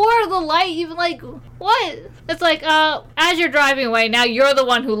before the light even, like, what? It's like, as you're driving away, now you're the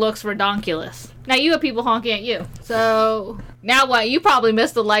one who looks redonkulous. Now you have people honking at you. So, now what? You probably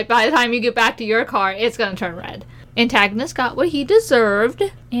missed the light. By the time you get back to your car, it's gonna turn red. Antagonist got what he deserved,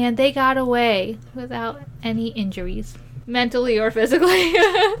 and they got away without any injuries, mentally or physically.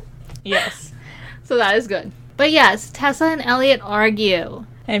 Yes. So that is good. But yes, Tessa and Elliot argue.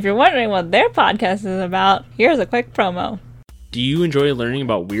 And if you're wondering what their podcast is about, here's a quick promo. Do you enjoy learning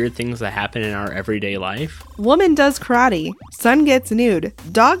about weird things that happen in our everyday life? Woman does karate. Son gets nude.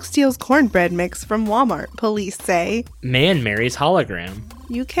 Dog steals cornbread mix from Walmart, police say. Man marries hologram.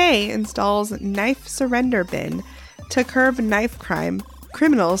 UK installs knife surrender bin to curb knife crime.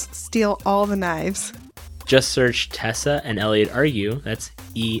 Criminals steal all the knives. Just search Tessa and Elliot Argue, that's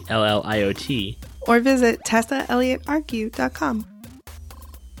ELLIOT. Or visit TessaElliottArgue.com.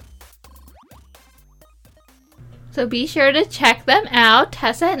 So be sure to check them out.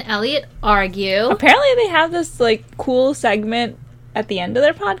 Tessa and Elliot argue. Apparently they have this, like, cool segment at the end of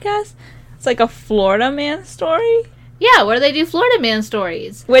their podcast. It's like a Florida man story. Yeah, where they do Florida Man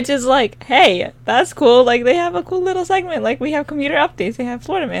stories. Which is like, hey, that's cool. Like, they have a cool little segment. Like, we have commuter updates. They have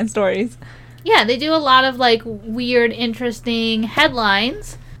Florida man stories. Yeah, they do a lot of, like, weird, interesting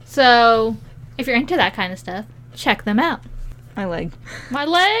headlines. So if you're into that kind of stuff, check them out. My leg. My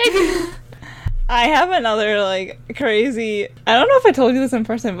leg! I have another, like, crazy, I don't know if I told you this in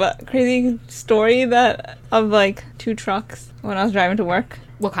person, but crazy story of, like, 2 trucks when I was driving to work.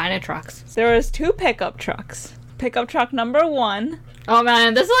 What kind of trucks? There was 2 pickup trucks. Pickup truck number 1. Oh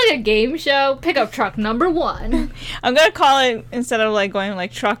man, this is like a game show. Pickup truck number 1. I'm gonna call it, instead of, like, going,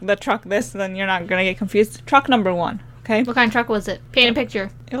 like, truck this, then you're not gonna get confused. Truck number 1. Okay? What kind of truck was it? Paint a picture.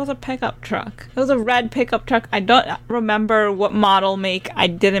 It was a pickup truck. It was a red pickup truck. I don't remember what model, make. I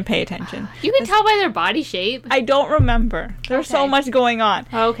didn't pay attention. You can tell by their body shape. I don't remember. There's so Okay. much going on.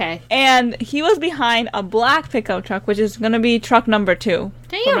 Okay. And he was behind a black pickup truck, which is going to be truck number 2.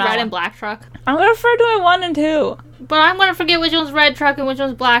 Don't you From have now red on. and black truck? I'm going to refer to it 1 and 2. But I'm gonna forget which one's red truck and which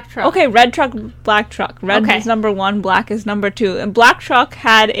one's black truck. Okay, red truck, black truck. Red Okay. is number 1, black is number 2. And black truck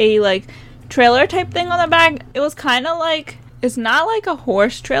had a, like, trailer type thing on the back. It was kind of like, it's not like a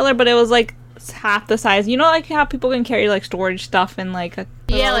horse trailer, but it was like half the size. You know, like how people can carry like storage stuff in like a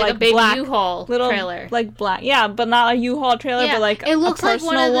Yeah, little, like a big black, U-Haul little trailer. like black. Yeah, but not a U-Haul trailer, Yeah, but like it looks a like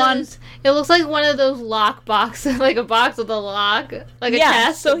one personal of those. It looks like one of those lock boxes, like a box with a lock, like a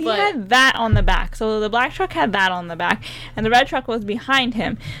chest. so he but- had that on the back. So the black truck had that on the back, and the red truck was behind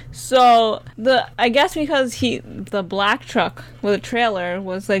him. So I guess because the black truck with a trailer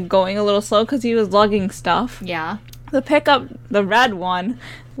was like going a little slow because he was lugging stuff. Yeah. The pickup, the red one,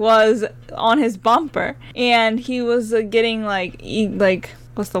 was on his bumper, and he was getting like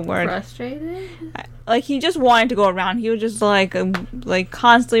what's the word? Frustrated? Like, he just wanted to go around. He was just like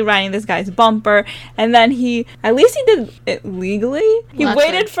constantly riding this guy's bumper, and then at least he did it legally. He That's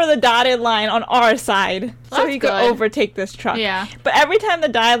waited good. for the dotted line on our side so That's he could good. overtake this truck. Yeah. But every time the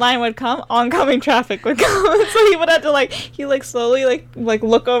dotted line would come, oncoming traffic would come. So he would have to slowly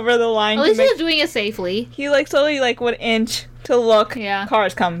look over the line. At to least he make- was doing it safely. he slowly would inch to look. Yeah.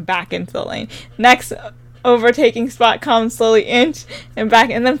 Cars come back into the lane. Next overtaking spot comes, slowly inch and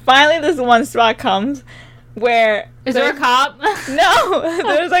back, and then finally this one spot comes where Is there a cop? no,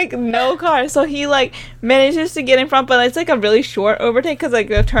 there's no car. So he manages to get in front, but it's a really short overtake because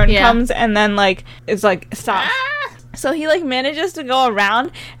the turn Yeah. comes and then it's stops. Ah! So he manages to go around,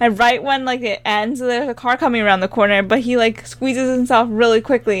 and right when it ends, there's a car coming around the corner, but he squeezes himself really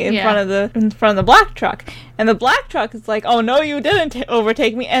quickly in Yeah. front of the black truck. And the black truck is like, oh no, you didn't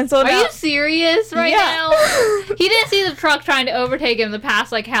overtake me. And so Are now, you serious right Yeah. now? He didn't see the truck trying to overtake him the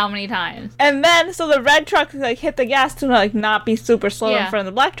past, like, how many times? and then so the red truck like hit the gas to like not be super slow in Yeah. front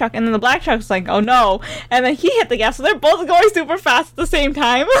of the black truck, and then the black truck's like, oh no, and then he hit the gas, so they're both going super fast at the same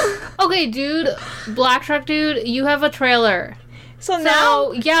time. Okay, dude, black truck dude, you have a trailer. So So,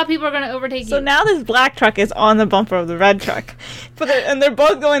 now. yeah, people are gonna overtake So you. now this black truck is on the bumper of the red truck, and they're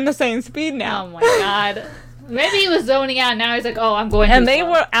both going the same speed now. Oh my god. Maybe he was zoning out, now he's like, oh, I'm going And too they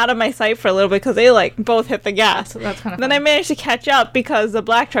slow. were out of my sight for a little bit because they like both hit the gas. That's kind of Then I managed to catch up because the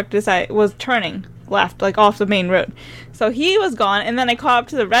black truck was turning left, like off the main road. So he was gone, and then I caught up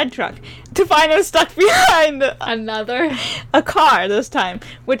to the red truck to find him stuck behind Another. a car this time,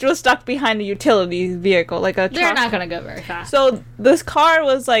 which was stuck behind a utility vehicle, like a They're truck. not gonna go very fast. So this car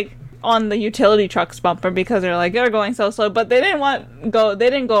was like on the utility truck's bumper because they're going so slow, but they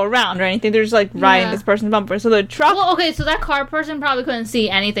didn't go around or anything. They're just like riding Yeah. this person's bumper. So the truck. Well, okay, so that car person probably couldn't see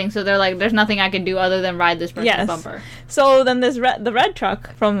anything, so they're like, there's nothing I can do other than ride this person's Yes. bumper. So then the red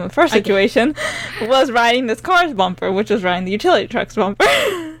truck from the first situation was riding this car's bumper, which was riding the utility truck's bumper.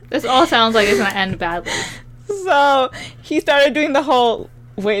 This all sounds like it's gonna end badly. So he started doing the whole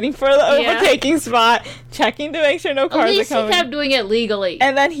waiting for the Yeah. overtaking spot, checking to make sure no At cars are least he coming. kept doing it legally.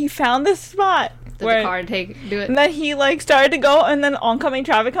 And then he found this spot Did where the car do it? and then he like started to go, and then oncoming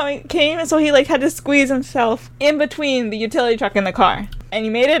traffic came, and so he like had to squeeze himself in between the utility truck and the car, and he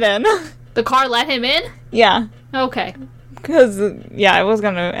made it in. The car let him in? Yeah. Okay. Because, yeah, I was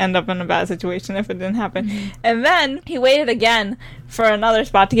going to end up in a bad situation if it didn't happen. And then he waited again for another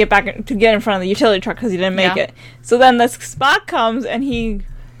spot to get in front of the utility truck because he didn't make Yeah. it. So then this spot comes, and he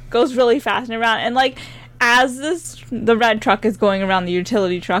goes really fast and around. And, like, as the red truck is going around the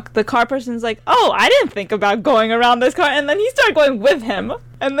utility truck, the car person's like, oh, I didn't think about going around this car. And then he started going with him.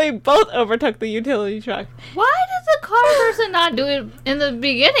 And they both overtook the utility truck. Why did the car person not do it in the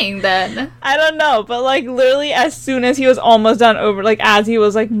beginning then? I don't know, but like literally as soon as he was almost done as he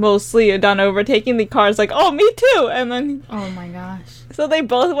was like mostly done overtaking, the car's like, oh, me too. And then, Oh my gosh. so they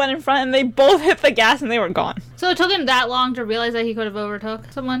both went in front and they both hit the gas and they were gone. So it took him that long to realize that he could have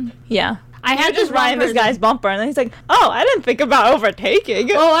overtook someone? Yeah. I He had was just this one riding this person- guy's bumper and then he's like, oh, I didn't think about overtaking.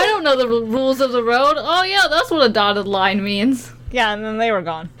 Oh, I don't know the rules of the road. Oh yeah, that's what a dotted line means. Yeah, and then they were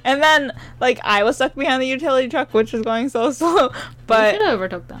gone. And then, like, I was stuck behind the utility truck, which was going so slow. You But should have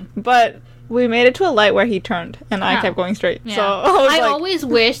overtook them. we made it to a light where he turned, and I Oh. kept going straight. Yeah. So I was like, always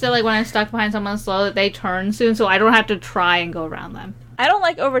wish that like when I'm stuck behind someone slow that they turn soon so I don't have to try and go around them. I don't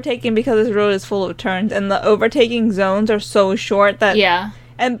like overtaking because this road is full of turns, and the overtaking zones are so short that Yeah.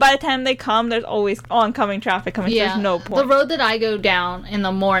 and by the time they come, there's always oncoming traffic coming. So Yeah. there's no The point. road that I go down in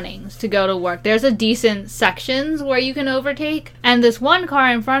the mornings to go to work, there's a decent sections where you can overtake. And this one car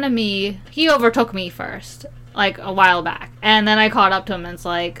in front of me, he overtook me first, like a while back. And then I caught up to him and it's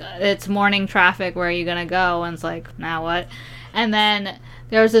like, it's morning traffic, where are you gonna go? And it's like, now what? And then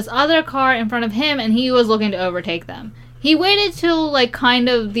there was this other car in front of him and he was looking to overtake them. He waited till like kind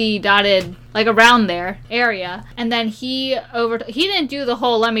of the dotted, like around there area, and then he didn't do the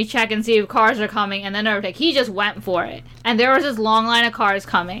whole let me check and see if cars are coming and then overtake. He just went for it. And there was this long line of cars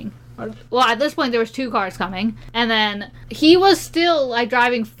coming. Well, at this point there was 2 cars coming, and then he was still like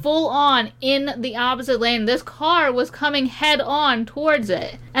driving full on in the opposite lane. This car was coming head on towards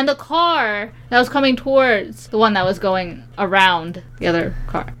it, and the car that was coming towards the one that was going around the other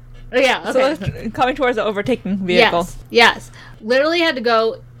car. Yeah, okay. So it's coming towards the overtaking vehicle. Yes. Literally had to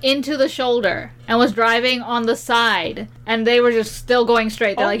go into the shoulder and was driving on the side, and they were just still going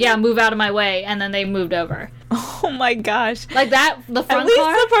straight. They're like, yeah, move out of my way, and then they moved over. Oh my gosh. Like that, the At front least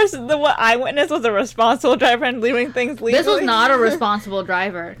car. what I witnessed was a responsible driver and leaving things legally. This was not a responsible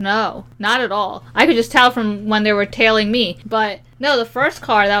driver. No, not at all. I could just tell from when they were tailing me. But no, the first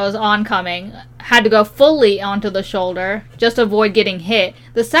car that was oncoming had to go fully onto the shoulder just to avoid getting hit.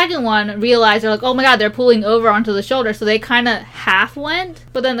 The second one realized, they're like, oh my god, they're pulling over onto the shoulder, so they kind of half went,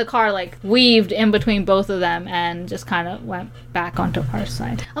 but then the car like weaved in between both of them and just kind of went back onto our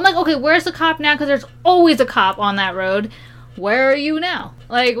side. I'm like, okay, where's the cop now? Because there's always a cop on that road. Where are you now?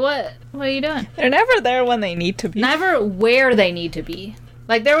 Like, what are you doing? They're never there when they need to be. Never where they need to be.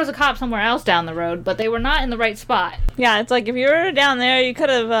 Like, there was a cop somewhere else down the road, but they were not in the right spot. Yeah, it's like if you were down there, you could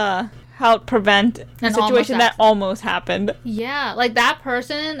have helped prevent a An situation that almost almost happened. Yeah, like that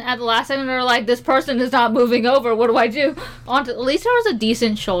person at the last second, they were like, this person is not moving over. What do I do? At least there was a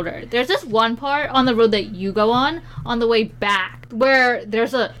decent shoulder. There's this one part on the road that you go on the way back where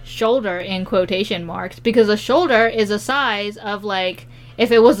there's a shoulder in quotation marks, because a shoulder is a size of like,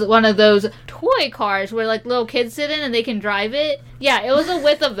 if it was one of those toy cars where like little kids sit in and they can drive it. Yeah, it was the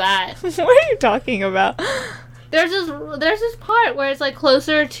width of that. What are you talking about? There's this part where it's like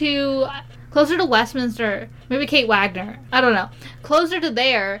closer to Westminster, maybe Kate Wagner, I don't know, closer to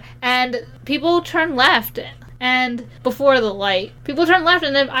there, and people turn left. And before the light, people turn left,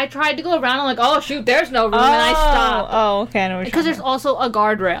 and then I tried to go around. I'm like, oh shoot, there's no room, and I stopped. Oh, okay, I know what you're Because there's talking also a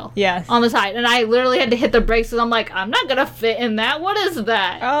guardrail Yes. on the side, and I literally had to hit the brakes, because I'm like, I'm not gonna fit in that. What is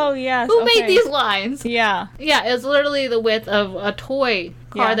that? Oh, yes. Who okay. made these lines? Yeah. Yeah, it's literally the width of a toy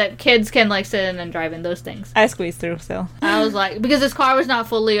car Yeah. that kids can like sit in and drive in, those things. I squeezed through, so. I was like, because this car was not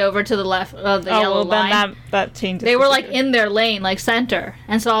fully over to the left of the yellow line. Then that changes. They the were like situation. in their lane, like center.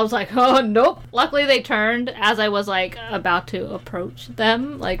 And so I was like, oh, nope. Luckily they turned as I was like about to approach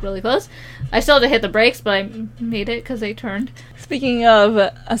them, like really close. I still had to hit the brakes, but I made it because they turned. Speaking of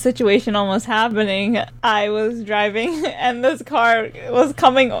a situation almost happening, I was driving and this car was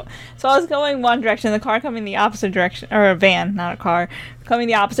coming. So I was going one direction, the car coming the opposite direction, or a van, not a car, coming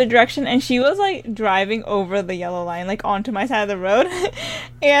the opposite direction, and she was like driving over the yellow line, like onto my side of the road.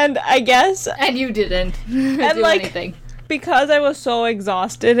 And I guess And you didn't do like, anything. because I was so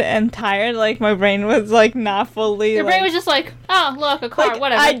exhausted and tired, like my brain was like not fully. Your brain was just like, oh, look, a car, like,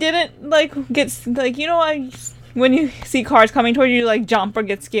 whatever. I didn't like like when you see cars coming toward you, like jump or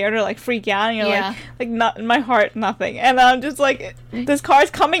get scared or like freak out, and you're Yeah. like not in my heart, nothing, and I'm just like, this car's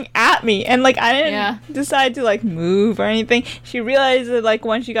coming at me, and like I didn't Yeah. decide to like move or anything. She realized that like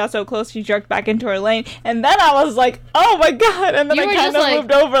when she got so close, she jerked back into her lane, and then I was like, oh my god, and then You I were kind just of like-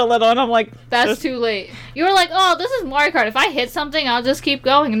 moved over a little, and I'm like, That's too late. You were like, oh, this is Mario Kart. If I hit something, I'll just keep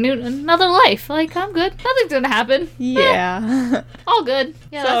going. Another life. Like, I'm good. Nothing's gonna happen. yeah. All good.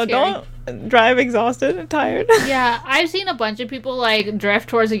 Yeah, So that's scary. don't drive exhausted and tired. Yeah, I've seen a bunch of people like drift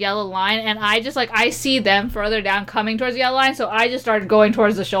towards the yellow line, and I just like I see them further down coming towards the yellow line, so I just started going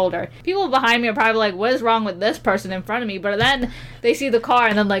towards the shoulder. People behind me are probably like, what is wrong with this person in front of me? But then they see the car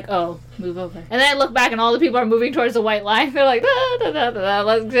and then like, oh, move over. And then I look back and all the people are moving towards the white line. They're like, da, da, da, da, da.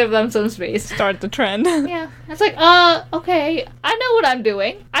 Let's give them some space. Start the trend. Yeah, it's like, okay, I know what I'm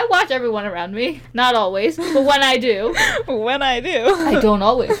doing. I watch everyone around me. Not always, but when I do. When I do, I don't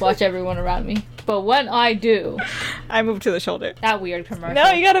always watch everyone around me, but when I do. I move to the shoulder. That weird commercial.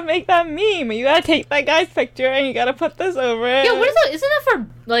 No, you gotta make that meme. You gotta take that guy's picture and you gotta put this over it. Yeah, what is that? Isn't that for,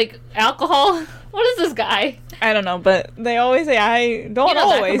 like, alcohol? What is this guy? I don't know, but they always say I don't You know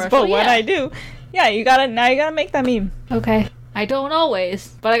that always, commercial, but when yeah. I do, yeah, you gotta make that meme. Okay. I don't always,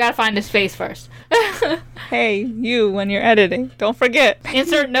 but I gotta find his face first. Hey, you, when you're editing, don't forget.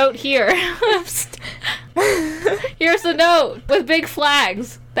 Insert note here. Here's the note with big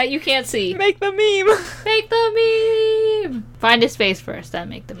flags that you can't see. Make the meme. Make the meme. Find his face first, then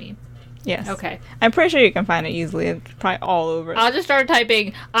make the meme. Yes. Okay. I'm pretty sure you can find it easily. It's probably all over. I'll just start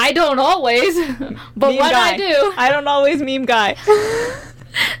typing, I don't always, but Meme when guy. I do. I don't always meme guy.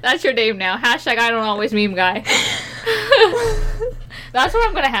 That's your name now. Hashtag I don't always meme guy. That's where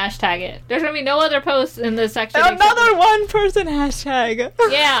I'm gonna hashtag it. There's gonna be no other posts in this section. except- Another one person hashtag.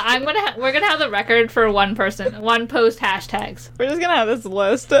 Yeah, we're gonna have the record for one person, one post hashtags. We're just gonna have this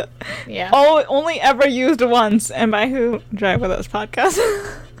list. Yeah. Oh, only ever used once, and by who? Drive With Us podcast.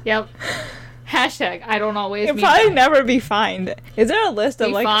 Yep. Hashtag I don't always It'll meme probably guy. never be fined. Is there a list of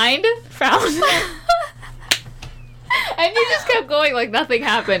Be like fined? found? And you just kept going like nothing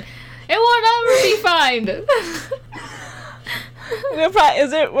happened. It will never be fined.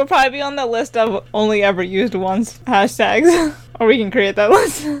 We'll probably be on the list of only ever used once hashtags, or we can create that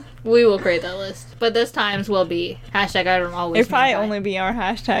list. We will create that list, but this times will be hashtag I don't always. It'd probably meme guy. only be our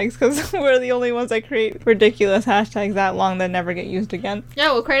hashtags because we're the only ones that create ridiculous hashtags that long that never get used again.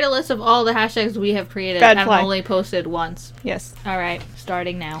 Yeah, we'll create a list of all the hashtags we have created Bad and fly. only posted once. Yes. All right,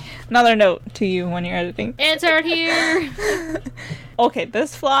 starting now. Another note to you when you're editing. Insert here. Okay,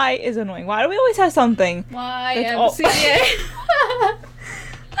 this fly is annoying. Why do we always have something? YMCA.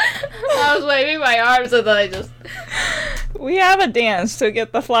 I was waving my arms and then I just We have a dance to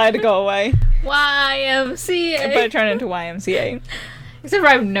get the fly to go away. YMCA. But it turned into YMCA. Except for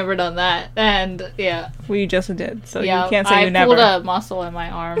I've never done that, and yeah, We just did, so yeah. you can't say I you never. pulled a muscle in my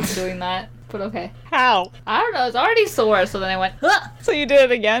arm doing that, but okay. How? I don't know. It's already sore, so then I went, huh! So you did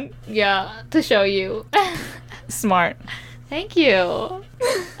it again? Yeah, to show you. Smart. Thank you.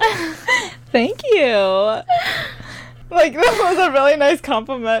 Thank you. Like, that was a really nice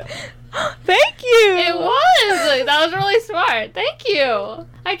compliment. Thank you. It was. Like, that was really smart. Thank you.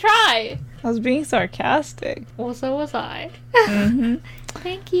 I try. I was being sarcastic. Well, so was I. Mm-hmm.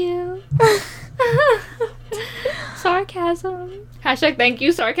 Thank you. Sarcasm. Hashtag thank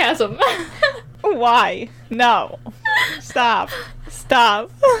you, sarcasm. Why? No. Stop.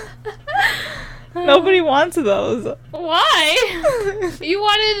 Stop. Nobody wants those. Why? You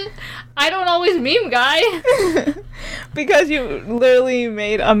wanted I don't always meme guy. Because you literally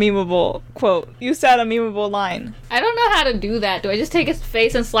made a memeable quote. You said a memeable line. I don't know how to do that. Do I just take his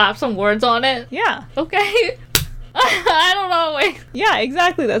face and slap some words on it? Yeah. Okay. I don't know. Wait. Yeah,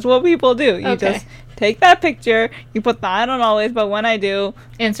 exactly. That's what people do. You Okay. just take that picture, you put the I don't always, but when I do,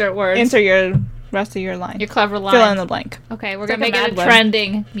 Insert words. insert your rest of your line. your clever line. Fill in the blank. Okay, we're It's gonna like a make it a Mad Lib.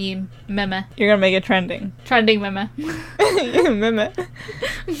 trending meme. You're gonna make it trending. Trending meme. Meme. Meme.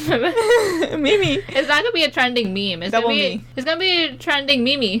 Mimi. It's not gonna be a trending meme. It's Double gonna be me. it's gonna be a trending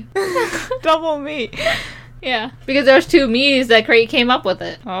meme. Double me. Yeah, because there's two me's that came up with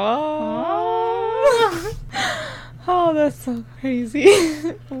it. Oh. Oh, that's so crazy.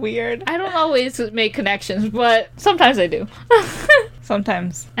 Weird. I don't always make connections, but sometimes I do.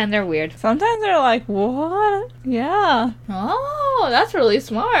 Sometimes. And they're weird. Sometimes they're like, what? Yeah. Oh, that's really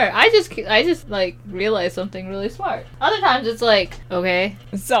smart. I just like realized something really smart. Other times it's like, okay,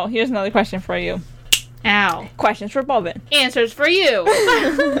 So, here's another question for you. ow. Questions for Bobbin. Answers for you.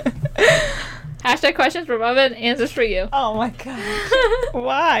 Hashtag questions for Bobbin, answers for you. Oh my gosh.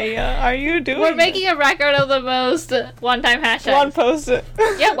 Why are you doing We're making a record of the most one-time hashtags. one post it.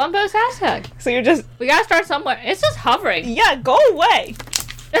 Yeah, one post hashtag. So you're just, We gotta start somewhere. It's just hovering. yeah, go away.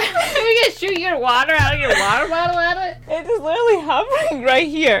 We can shoot your water out of your water bottle at it. It's just literally hovering right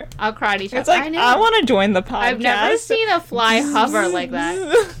here. I'll cry to each It's other. like, I want to join the podcast. I've never seen a fly hover like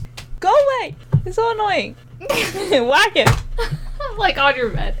that. Go away. It's so annoying. Whack it. Like on your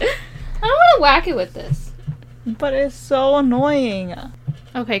bed. I don't want to whack it with this. But it's so annoying.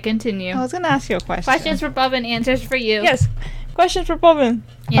 Okay, continue. I was going to ask you a question. Questions for Bobbin, answers for you. Yes. Questions for Bobbin.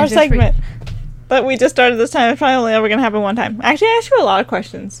 Our Answers for segment. That we just started this time. It's probably only ever going to happen one time. Actually, I ask you a lot of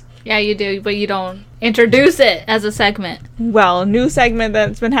questions. Yeah, you do, but you don't introduce it as a segment. Well, new segment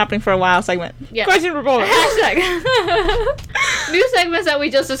that's been happening for a while segment. Yeah. Question for Bobbin. Hashtag. New segments that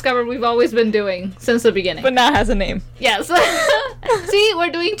we just discovered we've always been doing since the beginning. But now it has a name. Yes. See, we're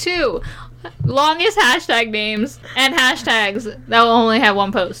doing two. Longest hashtag names and hashtags that will only have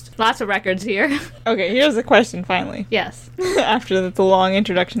one post. Lots of records here. Okay, here's the question finally. Yes. After the long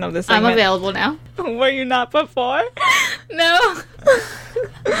introduction of this I'm segment. available now. Were you not before? No.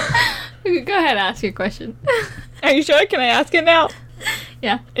 Go ahead, ask your question. Are you sure? Can I ask it now?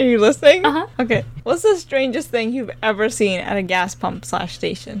 Yeah. Are you listening? Uh-huh. Okay. What's the strangest thing you've ever seen at a gas pump /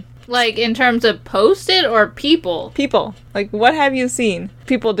 station? Like, in terms of posted or people? People. Like, what have you seen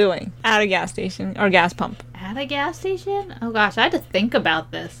people doing at a gas station or gas pump? At a gas station? Oh gosh, I had to think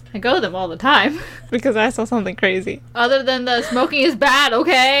about this. I go to them all the time. Because I saw something crazy. Other than the smoking is bad,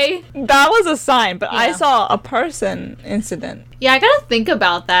 okay? That was a sign, but I Yeah. saw a person incident. Yeah, I gotta think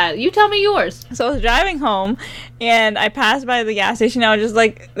about that. You tell me yours. So I was driving home, and I passed by the gas station. I was just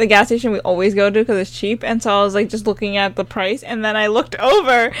like, the gas station we always go to because it's cheap. And so I was like just looking at the price, and then I looked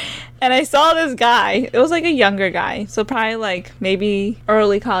over, and I saw this guy. It was like a younger guy, so probably like maybe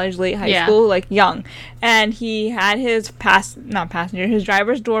early college, late high Yeah. school, like young. And he had his his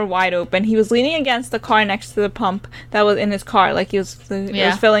driver's door wide open. He was leaning against the car next to the pump that was in his car, like he was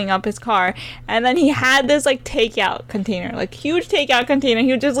filling up his car. And then he had this like takeout container, like huge takeout container.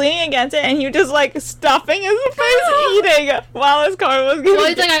 He was just leaning against it, and he was just like stuffing his face, eating while his car was getting. Well,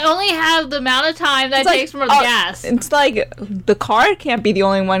 it's like I only have the amount of time that it It's like, takes for the gas. It's like the car can't be the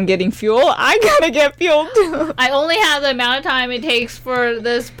only one getting fuel. I gotta get fuel too. I only have the amount of time it takes for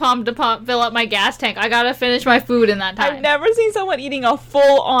this pump to fill up my gas tank. I gotta finish my food in that time. I've never seen someone eating a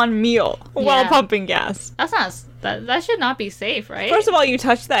full-on meal while Yeah. pumping gas. That's not. That should not be safe, right? First of all, you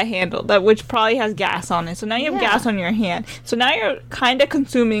touch that handle, which probably has gas on it. So now you have Yeah. gas on your hand. So now you're kind of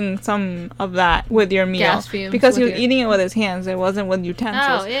consuming some of that with your meal. Gas fumes because he with was your- eating it with his hands. It wasn't with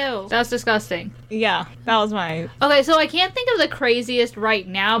utensils. Oh, ew. That's disgusting. Yeah, that was my... Okay, so I can't think of the craziest right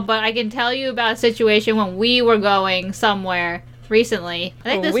now, but I can tell you about a situation when we were going somewhere recently. I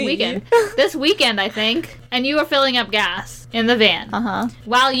think this We? weekend. This weekend, I think. And you were filling up gas in the van. Uh-huh.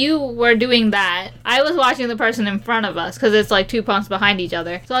 While you were doing that, I was watching the person in front of us because it's like two pumps behind each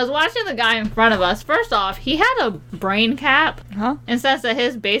other. So I was watching the guy in front of us. First off, he had a brain cap. Huh? In the sense that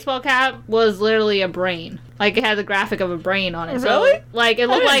his baseball cap was literally a brain. Like, it had the graphic of a brain on it. Really? So, like, it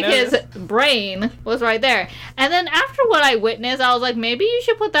looked didn't like his brain was right there. And then after what I witnessed, I was like, maybe you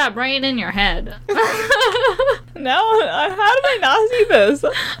should put that brain in your head. No, how did I not see this?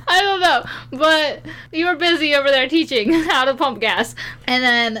 I don't know. But you were busy over there teaching how to pump gas. And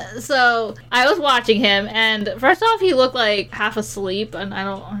then, so, I was watching him, and first off, he looked like half asleep, and I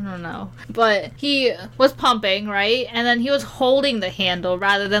don't know. But he was pumping, right? And then he was holding the handle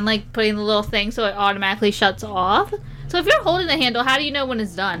rather than, like, putting the little thing so it automatically shuts off. So if you're holding the handle, how do you know when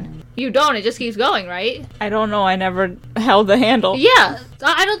it's done? You don't. It just keeps going, right? I don't know. I never held the handle. Yeah.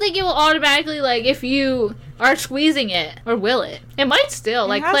 I don't think it will automatically, like, if you are squeezing it, or will it? It might still,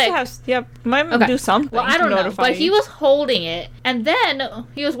 like, It has click. to have, yep. Might Okay. do something. Well, I to don't know, notify but he you. was holding it, and then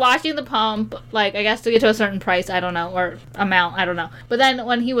he was watching the pump, like, I guess to get to a certain price, I don't know, or amount, I don't know. But then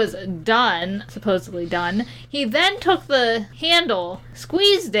when he was done, supposedly done, he then took the handle,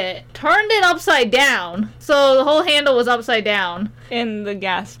 squeezed it, turned it upside down, so the whole handle was upside down. in the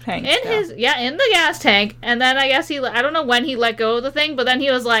gas tank. In still. in the gas tank, and then I guess I don't know when he let go of the thing, but then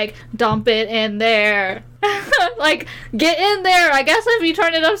he was like, dump it in there. Like, get in there. I guess if you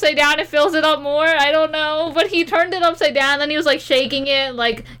turn it upside down, it fills it up more. I don't know. But he turned it upside down, then he was like shaking it,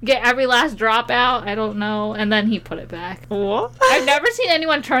 like, get every last drop out. I don't know. And then he put it back. What? I've never seen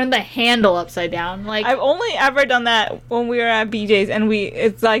anyone turn the handle upside down. Like, I've only ever done that when we were at BJ's, and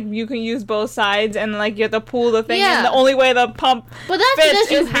it's like you can use both sides, and like you have to pull the thing, Yeah. and the only way the pump but that's fits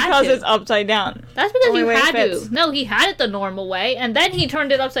because you is had because to. it's upside down. That's because Only you way it had fits. to. No, he had it the normal way, and then he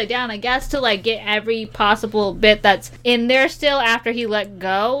turned it upside down, I guess, to, like, get every possible bit that's in there still after he let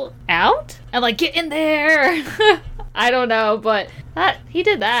go out. And, like, get in there! I don't know, but he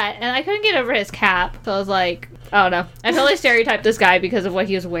did that, and I couldn't get over his cap, so I was like, I don't know. I totally stereotyped this guy because of what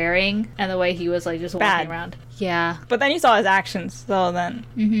he was wearing, and the way he was, like, just walking Bad. around. Yeah. But then you saw his actions, so then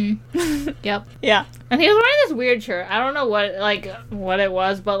Yep. yeah. And he was wearing this weird shirt. I don't know what it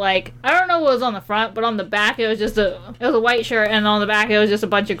was, but, like, I don't know what was on the front, but on the back it was a white shirt, and on the back it was just a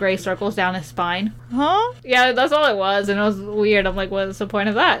bunch of gray circles down his spine. Huh? Yeah, that's all it was, and it was weird. I'm like, what's the point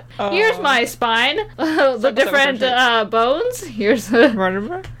of that? Oh. Here's my spine, the different bones. Here's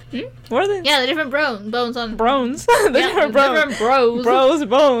Vertebra? What are they? the different bones on Brones. The Yeah, different brones. different bros. Bros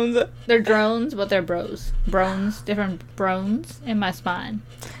bones. They're drones, but they're bros. Brones, different brones in my spine.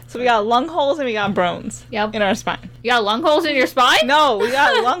 So we got lung holes and we got brones Yep. in our spine. You got lung holes in your spine? No, we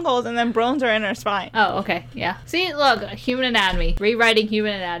got lung holes and then brones are in our spine. Oh, okay, yeah. See, look, human anatomy, rewriting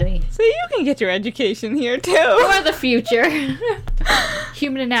human anatomy. So you can get your education here too. For the future.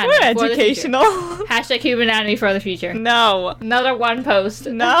 Human anatomy. We're for the future. educational. Hashtag human anatomy for the future. No. Another one post.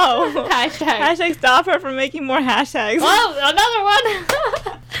 No. Hashtag. Hashtag stop her from making more hashtags. Oh, another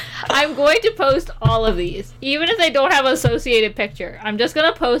one! I'm going to post all of these, even if they don't have an associated picture. I'm just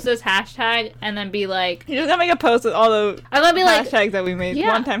gonna post this hashtag and then be like, You're just gonna make a post with all the I'm gonna be like, hashtags that we made. Yeah.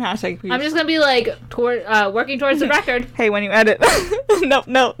 One time hashtag, please. I'm just gonna be like, working towards the record. Hey, when you edit.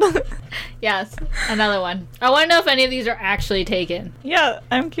 No. Yes, another one. I want to know if any of these are actually taken. Yeah,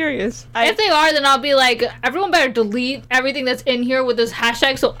 I'm curious. If they are, then I'll be like, everyone better delete everything that's in here with this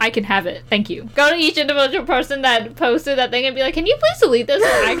hashtag so I can have it. Thank you. Go to each individual person that posted that thing and be like, can you please delete this so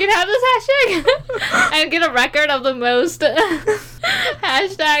I can have this hashtag? And get a record of the most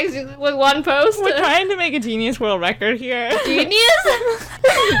hashtags with one post. We're trying to make a Genius World Record here. Genius?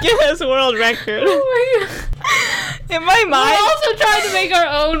 Guinness World Record. Oh my god. In my We're mind, also trying to make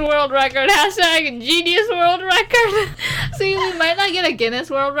our own world record. Hashtag Genius World Record. See, we might not get a Guinness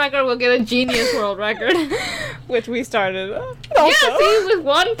World Record, we'll get a Genius World Record. which we started. Yeah, Also. see, with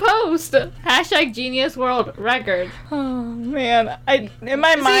one post. Hashtag Genius World Record. Oh man, in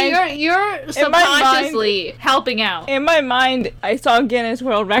my mind, See, you're subconsciously helping out. in my mind, I saw Guinness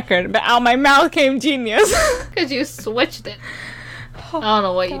World Record, but out my mouth came Genius. Because you switched it. I don't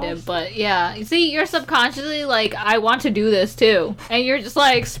know what you did, but yeah. You see, you're subconsciously like, I want to do this too. And you're just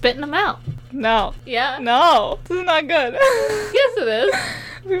like spitting them out. No, Yeah? no, this is not good. Yes, it is.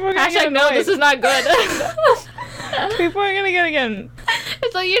 People are gonna get Hashtag no, annoyed. this is not good. People are gonna get again.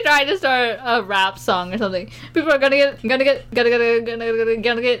 It's like you're trying to start a rap song or something. People are gonna get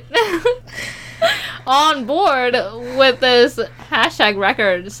on board with this hashtag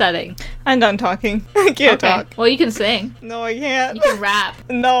record setting. I'm done talking. I can't talk. Well, you can sing. No, I can't. You can rap.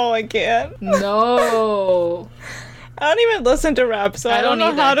 No, I can't. No. I don't even listen to rap, so I don't know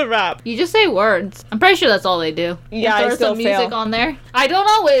either. how to rap. You just say words. I'm pretty sure that's all they do. Yeah, Throw I still some music fail. on there. I don't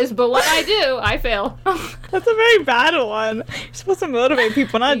always, but when I do, I fail. That's a very bad one. You're supposed to motivate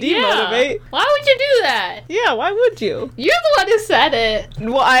people, not demotivate. Yeah. Why would you do that? Yeah, why would you? You're the one who said it.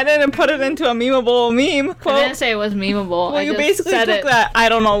 Well, I didn't put it into a memeable meme I quote. didn't say it was memeable. Well, I you just basically said took it. that I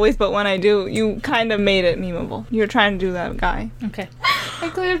don't always, but when I do, you kind of made it memeable. You're trying to do that guy. Okay. I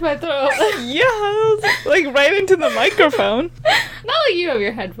cleared my throat. Yeah, it was, like right into the microphone. Not like you have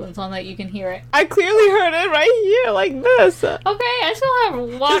your headphones on that you can hear it. I clearly heard it right here, like this. Okay, I still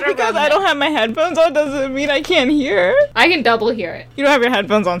have water. Just because I running. don't have my headphones on doesn't mean I can't hear. I can double hear it. You don't have your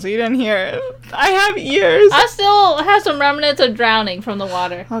headphones on, so you didn't hear it. I have ears. I still have some remnants of drowning from the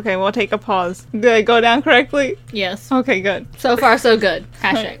water. Okay, we'll take a pause. Did I go down correctly? Yes. Okay, good. So far, so good.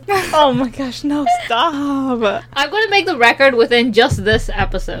 Hashtag. Oh my gosh, no, stop. I'm going to make the record within just this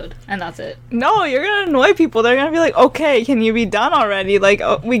episode, and that's it. No, you're gonna annoy people. They're gonna be like, okay, can you be done already? Like,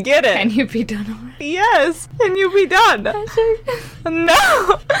 oh, we get it. Can you be done already? Yes, can you be done?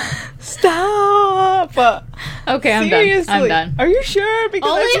 No, stop. Okay, I'm Seriously. done. I'm done. Are you sure? Because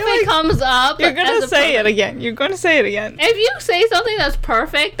Only I if feel it like comes up. you're gonna as a say it perfect- again. You're gonna say it again. If you say something that's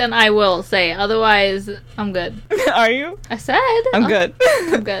perfect, then I will say it. Otherwise, I'm good. Are you? I said. I'm good.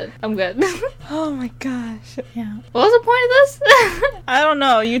 I'm good. I'm good. Oh my gosh. Yeah. What was the point of this? I don't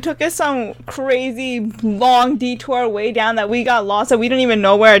know. You took us some crazy long detour way down that we got lost, that we didn't even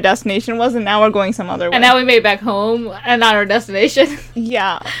know where our destination was, and now we're going some other way. And now we made it back home and not our destination.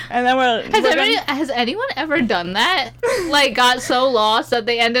 Yeah. And then Has anyone ever done that? Like, got so lost that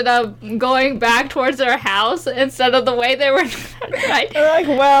they ended up going back towards their house instead of the way they were right? We're like,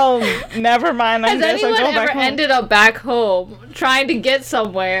 well, never mind. I Has guess I'll anyone go ever back home. ended up back home trying to get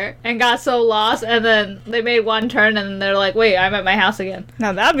somewhere and got so lost and then they made one turn and they're like, wait, I'm at my house again?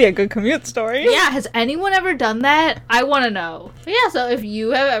 Now that'd be a good commute story. Yeah, has anyone ever done that? I want to know. But yeah, so if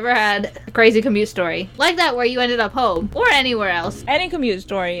you have ever had a crazy commute story like that where you ended up home or anywhere else, Any commute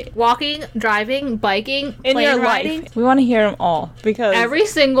story walking, driving, biking, in plane your riding, life, we want to hear them all because every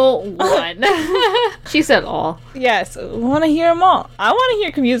single one. She said all. yes, we want to hear them all. I want to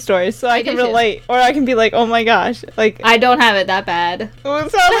hear commute stories so I can do too. relate, or I can be like, oh my gosh, like I don't have it that bad. it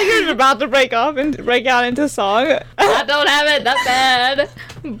sounds like you're about to break out into song. I don't have it that bad,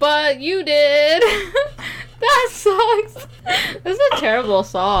 but you did. That sucks. This is a terrible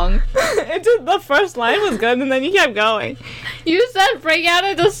song. It just, the first line was good, and then you kept going. You said break out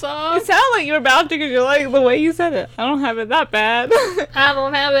into song. It sounded like you were about to, because you're like the way you said it. I don't have it that bad. I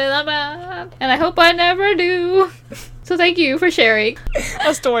don't have it that bad, and I hope I never do. So thank you for sharing.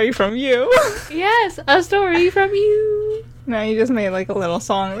 A story from you. Yes, a story from you. Now you just made like a little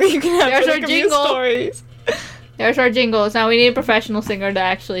song that you can have There's for the our commute jingle. stories. There's our jingles. Now we need a professional singer to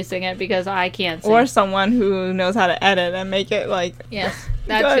actually sing it because I can't sing. Or someone who knows how to edit and make it like Yes,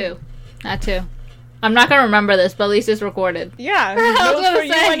 that Good. too. That too. I'm not gonna remember this, but at least it's recorded. yeah, was notes gonna for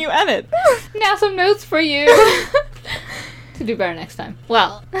you say. when you edit. Now some notes for you. To do better next time.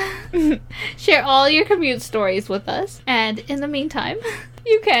 Well, share all your commute stories with us. And in the meantime,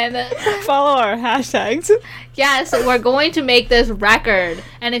 you can Follow our hashtags. yes, we're going to make this record.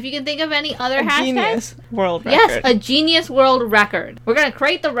 And if you can think of any other A hashtags, Genius world record. yes, a Genius World Record. We're gonna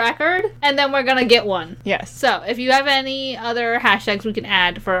create the record and then we're gonna get one. Yes. So if you have any other hashtags we can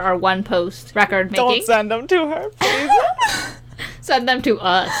add for our one post record Don't making, send them to her, please. send them to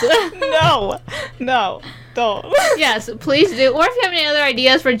us. No, don't. Yes, please do. Or if you have any other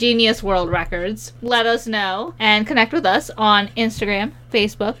ideas for Genius World Records, let us know and connect with us on Instagram,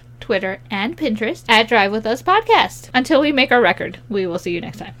 Facebook, Twitter, and Pinterest at Drive With Us Podcast. Until we make our record, we will see you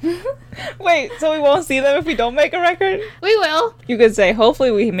next time. Wait, so we won't see them if we don't make a record? We will. You could say,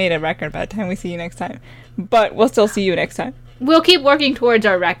 hopefully we made a record by the time we see you next time. But we'll still see you next time. We'll keep working towards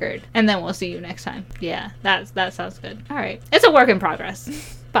our record, and then we'll see you next time. Yeah, that sounds good. All right. It's a work in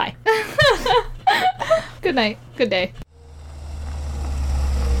progress. Bye. Good night. Good day.